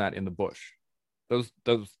learned that in the bush.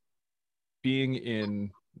 Those being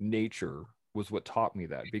in nature was what taught me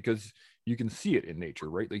that, because you can see it in nature,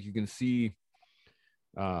 right? Like you can see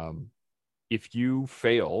if you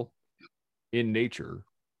fail in nature,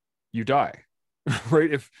 you die,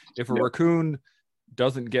 right? If a raccoon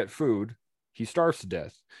doesn't get food, he starves to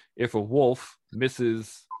death. If a wolf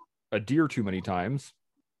misses a deer too many times,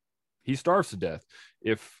 he starves to death.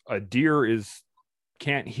 If a deer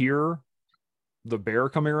can't hear the bear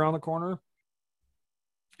coming around the corner,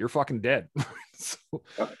 you're fucking dead. So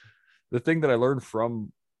the thing that I learned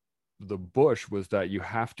from the bush was that you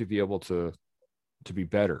have to be able to be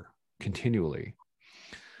better continually.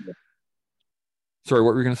 Sorry,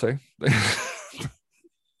 what were you going to say?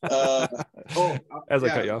 As I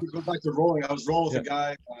cut you off. Go back to rolling. I was rolling with a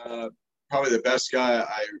guy, probably the best guy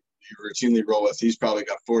I routinely roll with. He's probably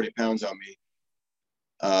got 40 pounds on me.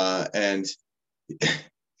 And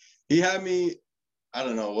he had me, I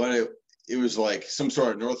don't know what it was, like some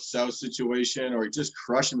sort of north-south situation, or he just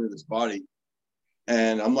crushed me with his body.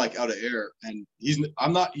 And I'm like out of air, and he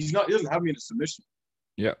doesn't have me in a submission.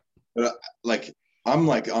 Yeah. But I'm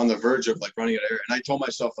like on the verge of like running out of air. And I told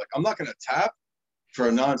myself, like, I'm not going to tap for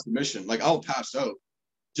a non-submission. Like, I'll pass out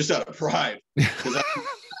just out of pride. Because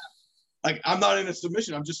I'm not in a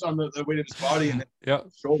submission. I'm just on the weight of his body and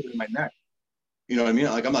shoulder and my neck. You know what I mean?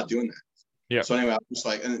 Like, I'm not doing that. Yeah. So anyway, I'm just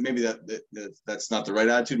like, and maybe that's not the right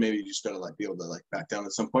attitude. Maybe you just got to like be able to like back down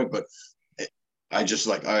at some point. But I just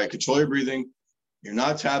like, all right, control your breathing. You're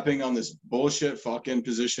not tapping on this bullshit fucking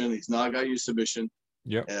position. He's not got you submission.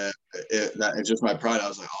 Yeah. It's just my pride. I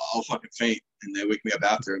was like, I'll fucking faint, and they wake me up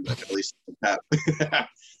after, and like at least tap.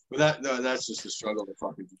 But that's just a struggle with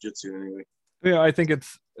fucking jiu-jitsu anyway. Yeah, I think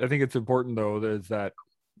it's important though, is that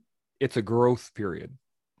it's a growth period,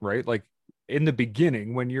 right? Like in the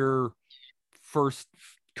beginning, when you're first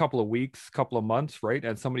couple of weeks, couple of months, right?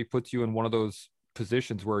 And somebody puts you in one of those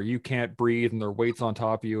positions where you can't breathe and their weight's on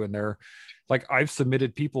top of you, and they're like, I've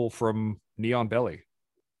submitted people from knee on belly.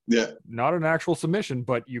 Yeah. Not an actual submission,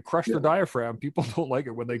 but you crush their diaphragm. People don't like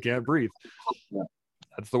it when they can't breathe. Yeah.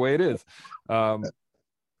 That's the way it is.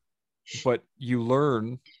 But you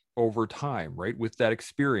learn over time, right? With that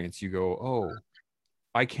experience, you go, oh,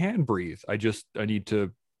 I can breathe. I need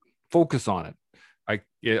to focus on it.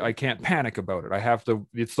 I can't panic about it. I have to,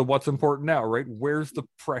 it's the what's important now, right? Where's the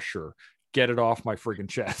pressure? Get it off my friggin'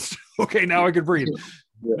 chest. Okay, now I can breathe.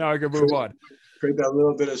 Yeah. Now I can move on. Create that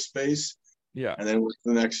little bit of space. Yeah. And then what's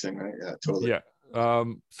the next thing, right? Yeah, totally. Yeah.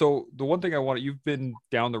 So the one thing you've been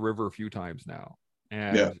down the river a few times now,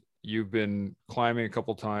 and you've been climbing a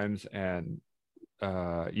couple times, and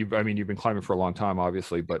you've been climbing for a long time,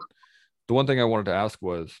 obviously, but the one thing I wanted to ask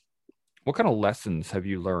was, what kind of lessons have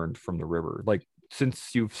you learned from the river? Like,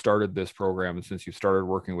 since you've started this program and since you started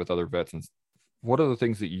working with other vets, and what are the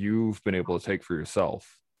things that you've been able to take for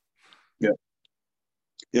yourself? Yeah.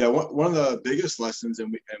 One of the biggest lessons,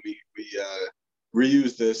 and we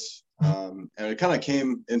reused this, and it kind of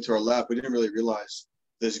came into our lap. We didn't really realize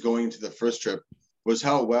this going into the first trip, was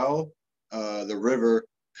how well the river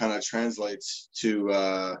kind of translates to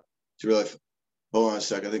real life. Hold on a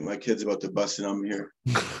sec. I think my kid's about to bust it on me here.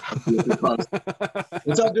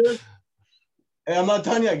 What's up, dude? Hey, I'm not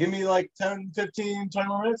done yet. Give me like 10, 15, 20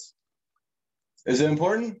 more minutes. Is it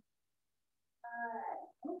important?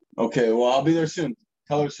 Okay, well, I'll be there soon.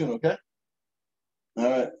 Tell her soon, okay? All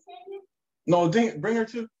right. No, bring her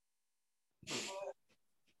too.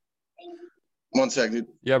 1 sec, dude.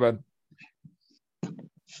 Yeah, bud.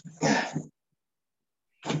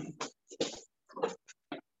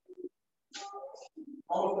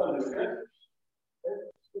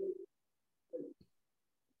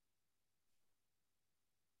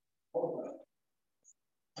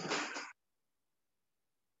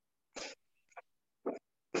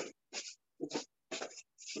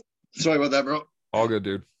 Sorry about that, bro. All good,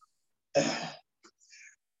 dude.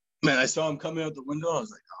 Man, I saw him coming out the window. I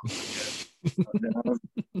was like, oh,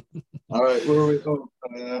 all right, where are we?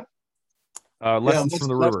 Lessons from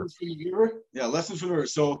the river. Yeah, lessons from the river.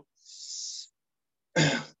 So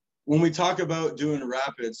when we talk about doing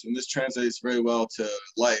rapids, and this translates very well to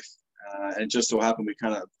life, and it just so happened we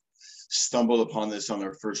kind of stumbled upon this on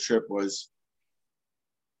our first trip, was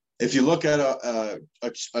if you look at a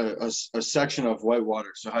section of white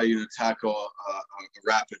water, so how you tackle a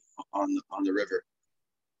rapid on the river,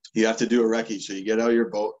 you have to do a recce. So you get out of your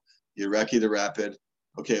boat, you recce the rapid.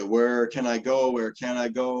 Okay, where can I go? Where can I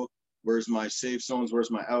go? Where's my safe zones?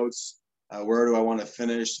 Where's my outs? Where do I want to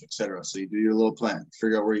finish, etc. So you do your little plan,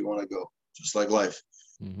 figure out where you want to go, just like life.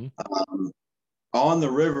 Mm-hmm. On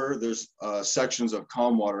the river, there's sections of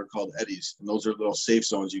calm water called eddies, and those are little safe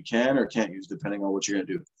zones you can or can't use depending on what you're going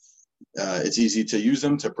to do. It's easy to use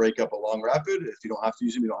them to break up a long rapid. If you don't have to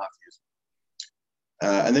use them, you don't have to use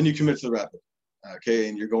them. And then you commit to the rapid, okay,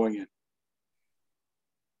 and you're going in.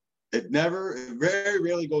 It very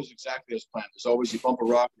rarely goes exactly as planned. There's always, you bump a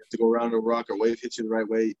rock, you have to go around a rock, a wave hits you the right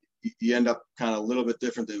way. You end up kind of a little bit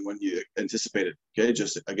different than when you anticipated, okay?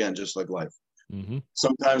 Just like life. Mm-hmm.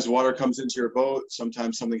 Sometimes water comes into your boat.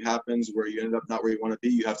 Sometimes something happens where you end up not where you want to be.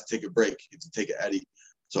 You have to take a break. You have to take an eddy.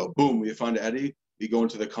 So boom, we find an eddy. We go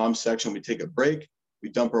into the calm section. We take a break. We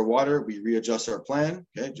dump our water. We readjust our plan.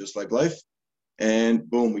 Okay, just like life. And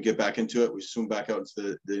boom, we get back into it. We swim back out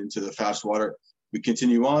into the fast water. We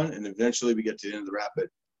continue on, and eventually we get to the end of the rapid.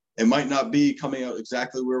 It might not be coming out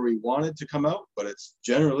exactly where we wanted to come out, but it's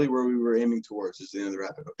generally where we were aiming towards, is the end of the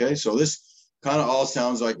rapid. Okay, so this kind of all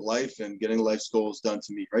sounds like life and getting life's goals done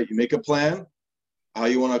to me, right? You make a plan, how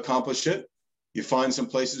you want to accomplish it. You find some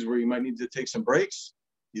places where you might need to take some breaks.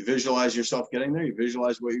 You visualize yourself getting there. You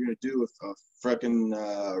visualize what you're going to do if a freaking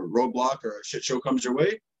roadblock or a shit show comes your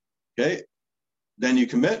way. Okay, then you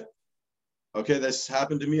commit. Okay, this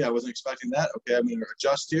happened to me. I wasn't expecting that. Okay, I'm going to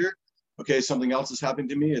adjust here. Okay, something else is happening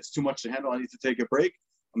to me. It's too much to handle. I need to take a break.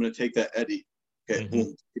 I'm going to take that eddy. Okay,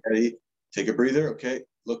 boom, eddy. Take a breather. Okay,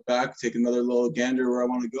 look back. Take another little gander where I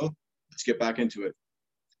want to go. Let's get back into it.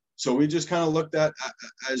 So we just kind of looked at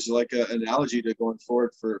as like an analogy to going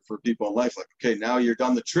forward for people in life. Like, okay, now you're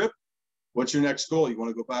done the trip. What's your next goal? You want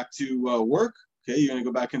to go back to work? Okay, you're going to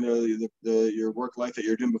go back into your work life that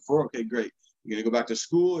you're doing before. Okay, great. You're going to go back to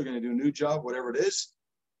school. You're going to do a new job, whatever it is.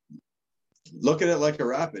 Look at it like a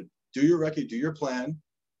rapid. Do your recce, do your plan.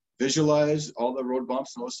 Visualize all the road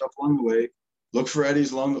bumps and all the stuff along the way. Look for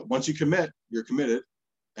eddies once you commit, you're committed,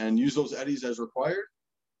 and use those eddies as required.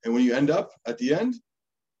 And when you end up at the end,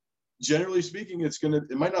 generally speaking, it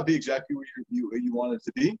might not be exactly where you want it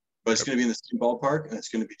to be, but it's going to be in the same ballpark, and it's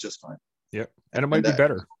going to be just fine. Yep. And it might be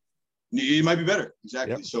better. It might be better.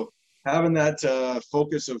 Exactly. Yep. So having that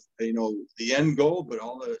focus of, the end goal, but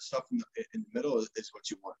all the stuff in the middle is what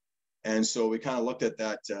you want. And so we kind of looked at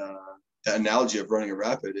that analogy of running a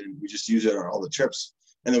rapid, and we just use it on all the trips.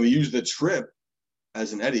 And then we use the trip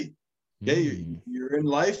as an eddy. Okay, you're in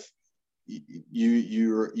life, you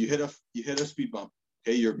hit a speed bump.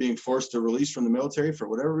 Okay, you're being forced to release from the military for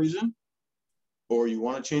whatever reason, or you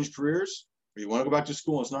want to change careers, or you want to go back to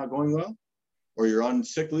school and it's not going well, or you're on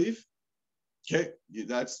sick leave. Okay,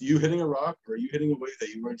 that's you hitting a rock, or you hitting a wave that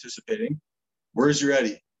you were anticipating. Where's your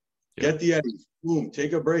eddy? Get the eddy. Boom,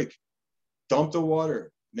 take a break. Dump the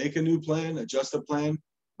water. Make a new plan. Adjust the plan.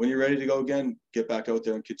 When you're ready to go again, get back out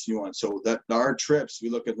there and continue on. So that our trips, we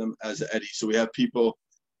look at them as an eddy. So we have people,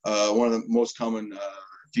 one of the most common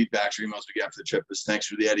feedbacks or emails we get after the trip is, thanks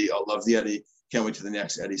for the eddy. I love the eddy. Can't wait to the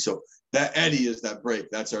next eddy. So that eddy is that break.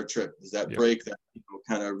 That's our trip, is that break that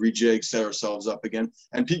kind of rejig, set ourselves up again.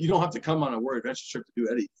 And you don't have to come on a Warrior Adventure trip to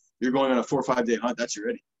do eddy. You're going on a 4 or 5 day hunt. That's your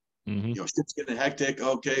eddy. Shit's getting hectic.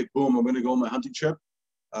 Okay, boom, I'm going to go on my hunting trip.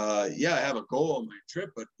 I have a goal on my trip,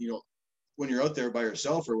 but when you're out there by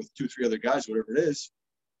yourself or with 2 or 3 other guys, whatever it is,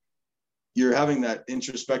 you're having that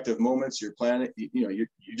introspective moments. You're planning. You're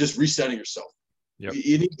just resetting yourself. Yep.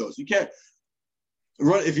 You need those. You can't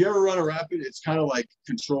run. If you ever run a rapid, it's kind of like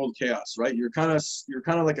controlled chaos, right? You're kind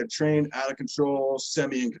of like a train out of control,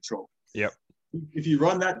 semi in control. Yep. If you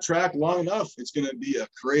run that track long enough, it's going to be a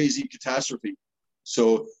crazy catastrophe.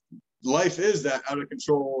 So life is that out of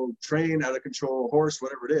control train, out of control horse,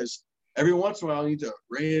 whatever it is. Every once in a while, you need to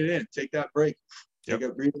rein it in, take that break, take a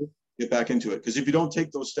breather, get back into it. Because if you don't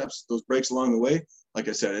take those steps, those breaks along the way, like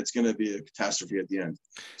I said, it's going to be a catastrophe at the end.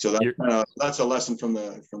 So that's a lesson from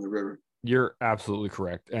the river. You're absolutely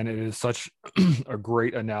correct, and it is such a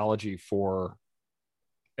great analogy for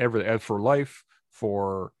everything, for life,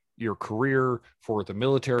 for your career, for the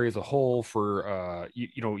military as a whole, for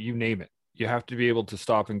you name it. You have to be able to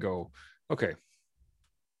stop and go, okay,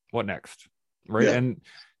 what next, right? Yeah.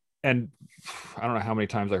 And I don't know how many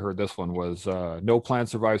times I heard this one was no plan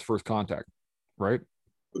survives first contact, right?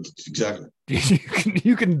 Exactly.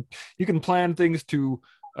 You can plan things to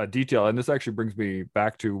detail, and this actually brings me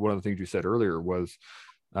back to one of the things you said earlier was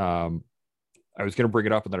I was going to bring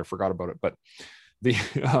it up and then I forgot about it, but the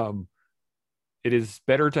it is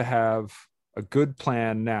better to have a good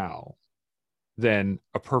plan now than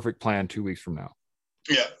a perfect plan 2 weeks from now.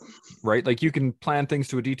 Yeah. Right. Like you can plan things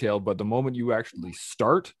to a detail, but the moment you actually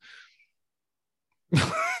start,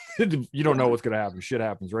 you don't know what's going to happen. Shit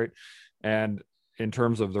happens. Right. And in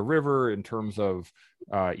terms of the river, in terms of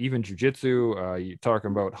even jujitsu, you're talking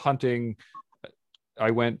about hunting. I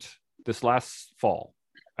went this last fall,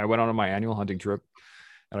 I went on my annual hunting trip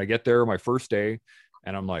and I get there my first day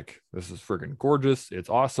and I'm like, this is freaking gorgeous. It's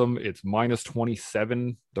awesome. It's minus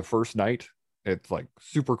 27 the first night. It's like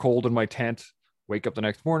super cold in my tent. Wake up the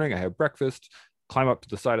next morning, I have breakfast, climb up to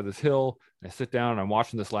the side of this hill, and I sit down and I'm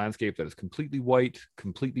watching this landscape that is completely white,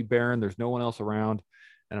 completely barren. There's no one else around,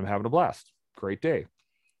 and I'm having a blast. Great day.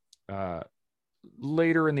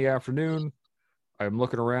 Later in the afternoon, I'm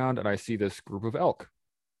looking around and I see this group of elk.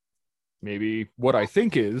 Maybe what I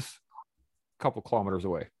think is a couple kilometers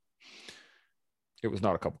away. It was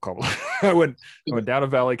not a couple kilometers. I went down a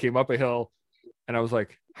valley, came up a hill, and I was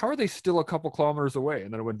like, how are they still a couple kilometers away?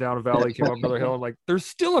 And then I went down a valley, came up another hill. I'm like, there's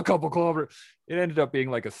still a couple kilometers. It ended up being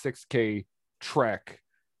like a 6K trek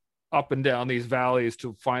up and down these valleys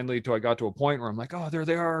till I got to a point where I'm like, oh, there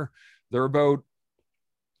they are. They're about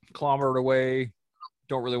a kilometer away.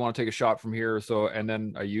 Don't really want to take a shot from here. So, and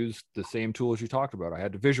then I used the same tools you talked about. I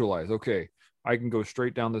had to visualize, okay, I can go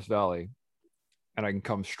straight down this valley and I can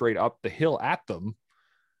come straight up the hill at them.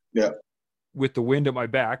 Yeah. With the wind at my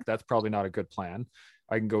back. That's probably not a good plan.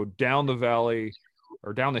 I can go down the valley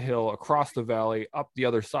or down the hill, across the valley, up the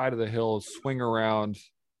other side of the hill, swing around,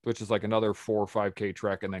 which is like another 4 or 5K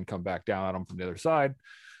trek, and then come back down at them from the other side.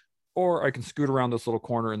 Or I can scoot around this little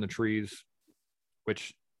corner in the trees,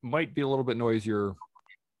 which might be a little bit noisier,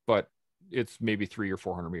 but it's maybe 300 or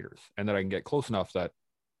 400 meters. And then I can get close enough that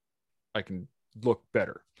I can look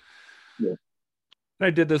better. Yeah. And I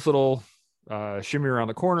did this little shimmy around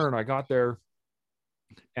the corner, and I got there.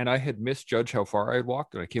 And I had misjudged how far I had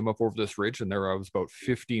walked, and I came up over this ridge, and there I was about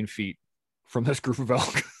 15 feet from this group of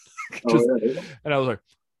elk. And I was like,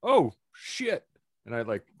 oh, shit. And I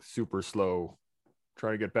like super slow,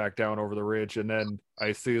 trying to get back down over the ridge. And then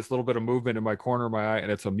I see this little bit of movement in my corner of my eye,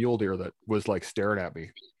 and it's a mule deer that was like staring at me.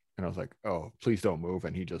 And I was like, oh, please don't move.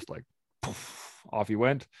 And he just like, poof, off he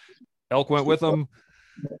went. Elk went with him.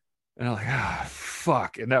 And I'm like,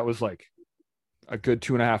 fuck. And that was like a good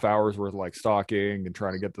 2.5 hours worth of like stalking and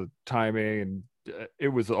trying to get the timing. And it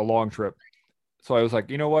was a long trip. So I was like,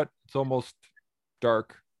 you know what? It's almost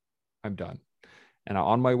dark. I'm done. And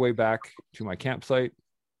on my way back to my campsite,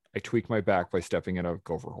 I tweaked my back by stepping in a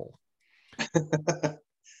gopher hole.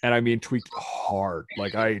 And I mean, tweaked hard.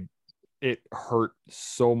 Like it hurt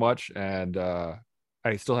so much. And I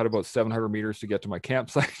still had about 700 meters to get to my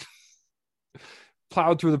campsite.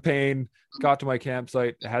 Plowed through the pain, got to my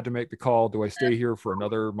campsite, had to make the call. Do I stay here for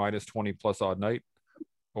another minus 20 plus odd night?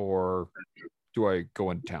 Or do I go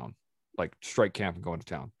into town? Like strike camp and go into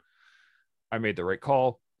town? I made the right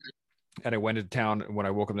call. And I went into town. And when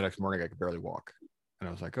I woke up the next morning, I could barely walk. And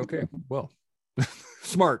I was like, okay, well,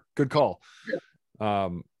 smart, good call.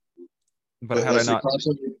 But had I not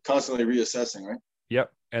constantly reassessing, right? Yep.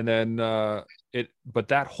 And then but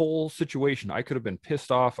that whole situation, I could have been pissed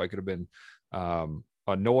off. I could have been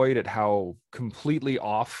annoyed at how completely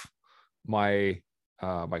off my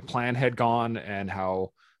my plan had gone, and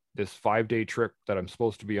how this 5-day trip that I'm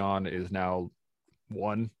supposed to be on is now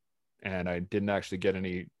one, and I didn't actually get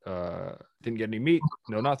any meat,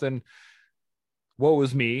 no nothing. Woe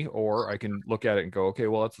is me. Or I can look at it and go, okay,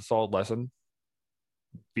 well, that's a solid lesson.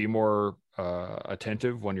 Be more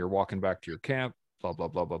attentive when you're walking back to your camp, blah, blah,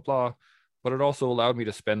 blah, blah, blah. But it also allowed me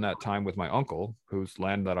to spend that time with my uncle, whose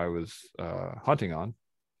land that I was hunting on.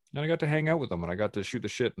 And I got to hang out with him, and I got to shoot the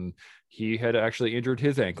shit. And he had actually injured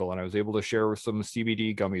his ankle, and I was able to share some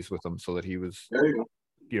CBD gummies with him so that he was,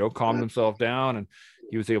 calmed himself down, and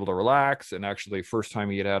he was able to relax. And actually, first time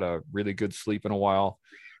he had a really good sleep in a while.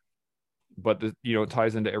 But it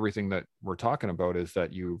ties into everything that we're talking about, is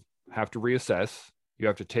that you have to reassess. You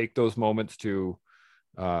have to take those moments to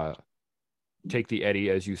take the eddy,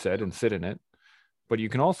 as you said, and sit in it. But you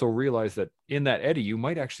can also realize that in that eddy, you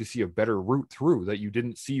might actually see a better route through that you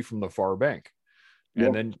didn't see from the far bank.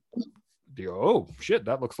 And then you go, oh, shit,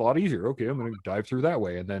 that looks a lot easier. Okay, I'm going to dive through that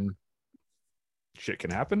way. And then shit can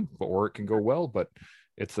happen, or it can go well. But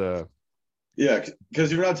it's a... Yeah,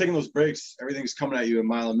 because you're not taking those breaks. Everything's coming at you a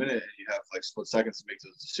mile a minute, and you have like split seconds to make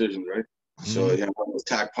those decisions, right? Mm-hmm. So those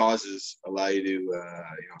tack pauses allow you to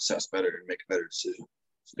assess better and make a better decision.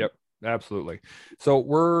 Yep, absolutely. So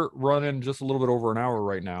we're running just a little bit over an hour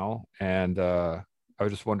right now, and I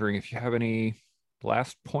was just wondering if you have any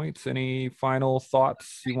last points, any final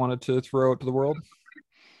thoughts you wanted to throw out to the world.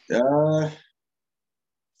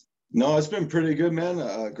 No, it's been pretty good,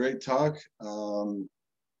 man. Great talk.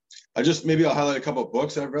 Maybe I'll highlight a couple of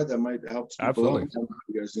books I've read that might help people. Absolutely.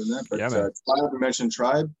 You guys doing that. But man. Mentioned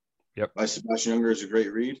Tribe. Yep. By Sebastian Junger is a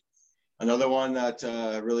great read. Another one that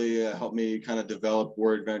really helped me kind of develop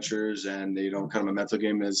word adventures and kind of a mental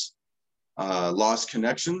game is Lost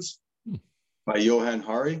Connections by Johann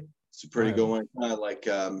Hari. It's a pretty good one. Kind of like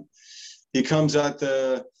he comes at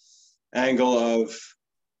the angle of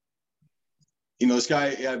this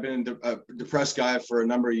guy had been a depressed guy for a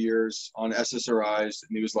number of years on SSRIs. And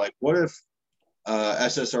he was like, what if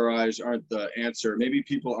SSRIs aren't the answer? Maybe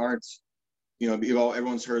people aren't,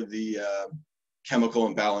 everyone's heard the chemical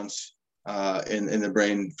imbalance in the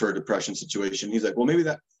brain for a depression situation. He's like,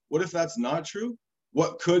 well, what if that's not true?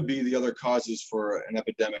 What could be the other causes for an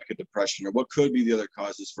epidemic of depression? Or what could be the other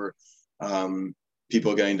causes for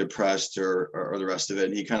people getting depressed or the rest of it?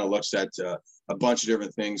 And he kind of looks at a bunch of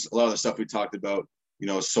different things. A lot of the stuff we talked about,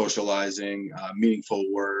 socializing, meaningful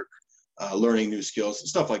work, learning new skills,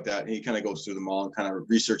 stuff like that. And he kind of goes through them all and kind of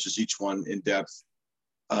researches each one in depth.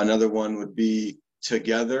 Another one would be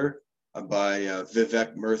Together by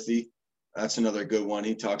Vivek Murthy. That's another good one.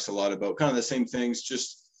 He talks a lot about kind of the same things.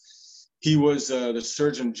 Just he was the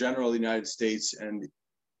Surgeon General of the United States. And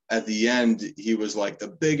at the end, he was like,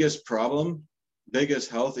 the biggest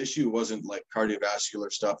health issue wasn't like cardiovascular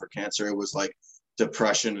stuff or cancer. It was like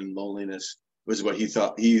depression and loneliness was what he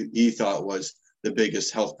thought was the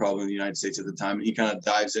biggest health problem in the United States at the time. And he kind of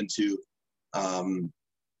dives into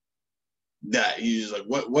that. He's like,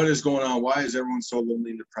 what is going on? Why is everyone so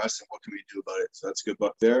lonely and depressed? And what can we do about it? So that's a good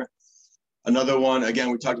book there. Another one, again,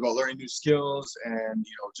 we talked about learning new skills and,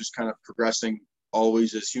 just kind of progressing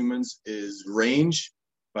always as humans, is Range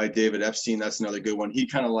by David Epstein. That's another good one. He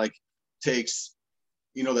kind of like takes,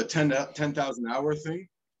 the 10,000 hour thing.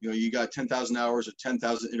 You got 10,000 hours or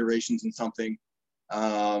 10,000 iterations in something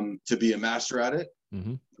to be a master at it,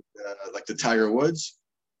 like the Tiger Woods.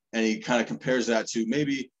 And he kind of compares that to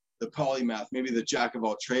maybe the polymath, maybe the jack of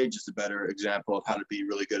all trades is a better example of how to be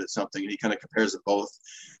really good at something. And he kind of compares it both.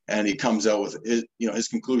 And he comes out with his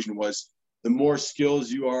conclusion was the more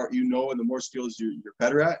skills you are, and the more skills you're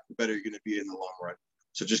better at, the better you're going to be in the long run.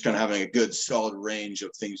 So just kind of having a good solid range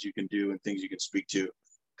of things you can do and things you can speak to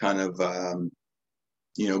kind of,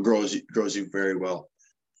 grows you very well.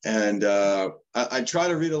 And I try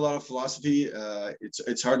to read a lot of philosophy.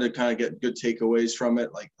 It's hard to kind of get good takeaways from it.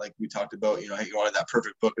 Like we talked about, you wanted that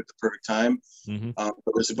perfect book at the perfect time. Mm-hmm.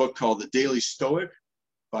 But there's a book called The Daily Stoic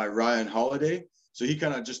by Ryan Holiday. So he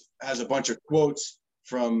kind of just has a bunch of quotes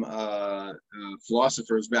from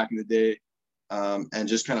philosophers back in the day, and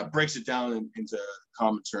just kind of breaks it down into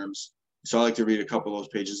common terms. So I like to read a couple of those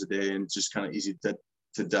pages a day, and it's just kind of easy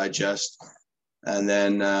to digest. And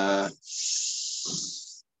then I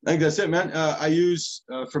think that's it, man. I use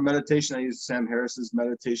for meditation, I use Sam Harris's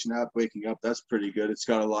meditation app, Waking Up. That's pretty good. It's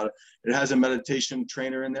got it has a meditation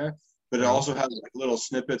trainer in there, but it also has like little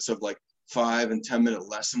snippets of like 5 and 10 minute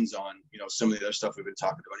lessons on, some of the other stuff we've been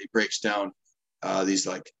talking about. He breaks down these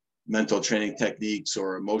like mental training techniques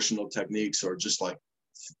or emotional techniques, or just like,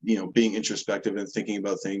 being introspective and thinking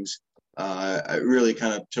about things. I really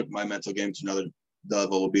kind of took my mental game to another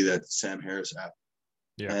level, will be that Sam Harris app.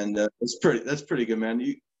 Yeah. And that's pretty good, man.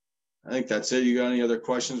 I think that's it. You got any other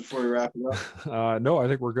questions before we wrap it up? No, I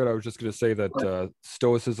think we're good. I was just going to say that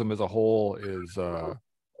Stoicism as a whole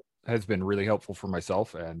has been really helpful for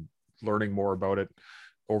myself, and learning more about it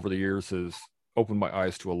over the years has opened my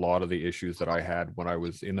eyes to a lot of the issues that I had when I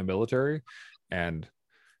was in the military. And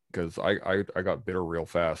because I got bitter real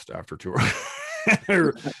fast after tour.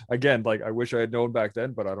 Again, like I wish I had known back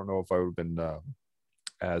then, but I don't know if I would have been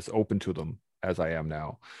as open to them as I am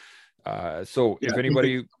now. So if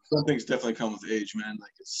anybody, some things definitely come with age, man.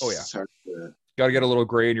 Like it's hard to... got to get a little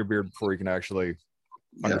gray in your beard before you can actually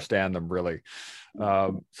understand them, really.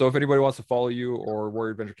 So if anybody wants to follow you or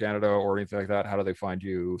Warrior Adventure Canada or anything like that, how do they find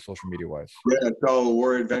you social media wise? Follow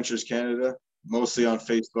Warrior Adventures Canada, mostly on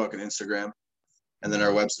Facebook and Instagram, and then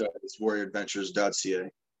our website is warrioradventures.ca.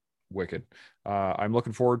 Wicked. I'm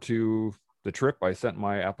looking forward to the trip. I sent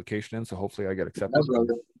my application in, so hopefully I get accepted.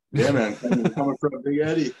 Yeah, man. Coming from Big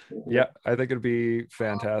Eddie. Yeah, I think it'd be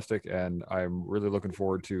fantastic, and I'm really looking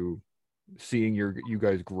forward to seeing you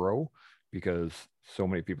guys grow, because so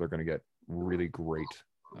many people are going to get really great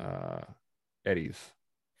eddies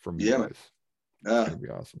from you guys. It's going to be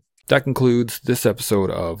awesome. That concludes this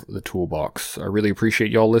episode of The Toolbox. I really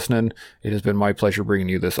appreciate y'all listening. It has been my pleasure bringing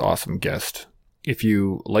you this awesome guest. If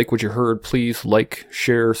you like what you heard, please like,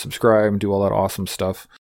 share, subscribe, do all that awesome stuff.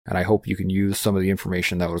 And I hope you can use some of the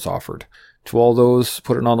information that was offered. To all those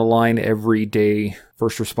putting on the line every day,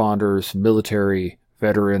 first responders, military,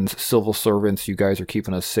 veterans, civil servants, you guys are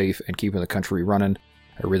keeping us safe and keeping the country running.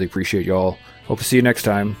 I really appreciate y'all. Hope to see you next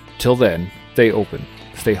time. Till then, stay open,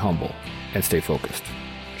 stay humble, and stay focused.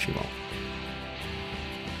 Shimo.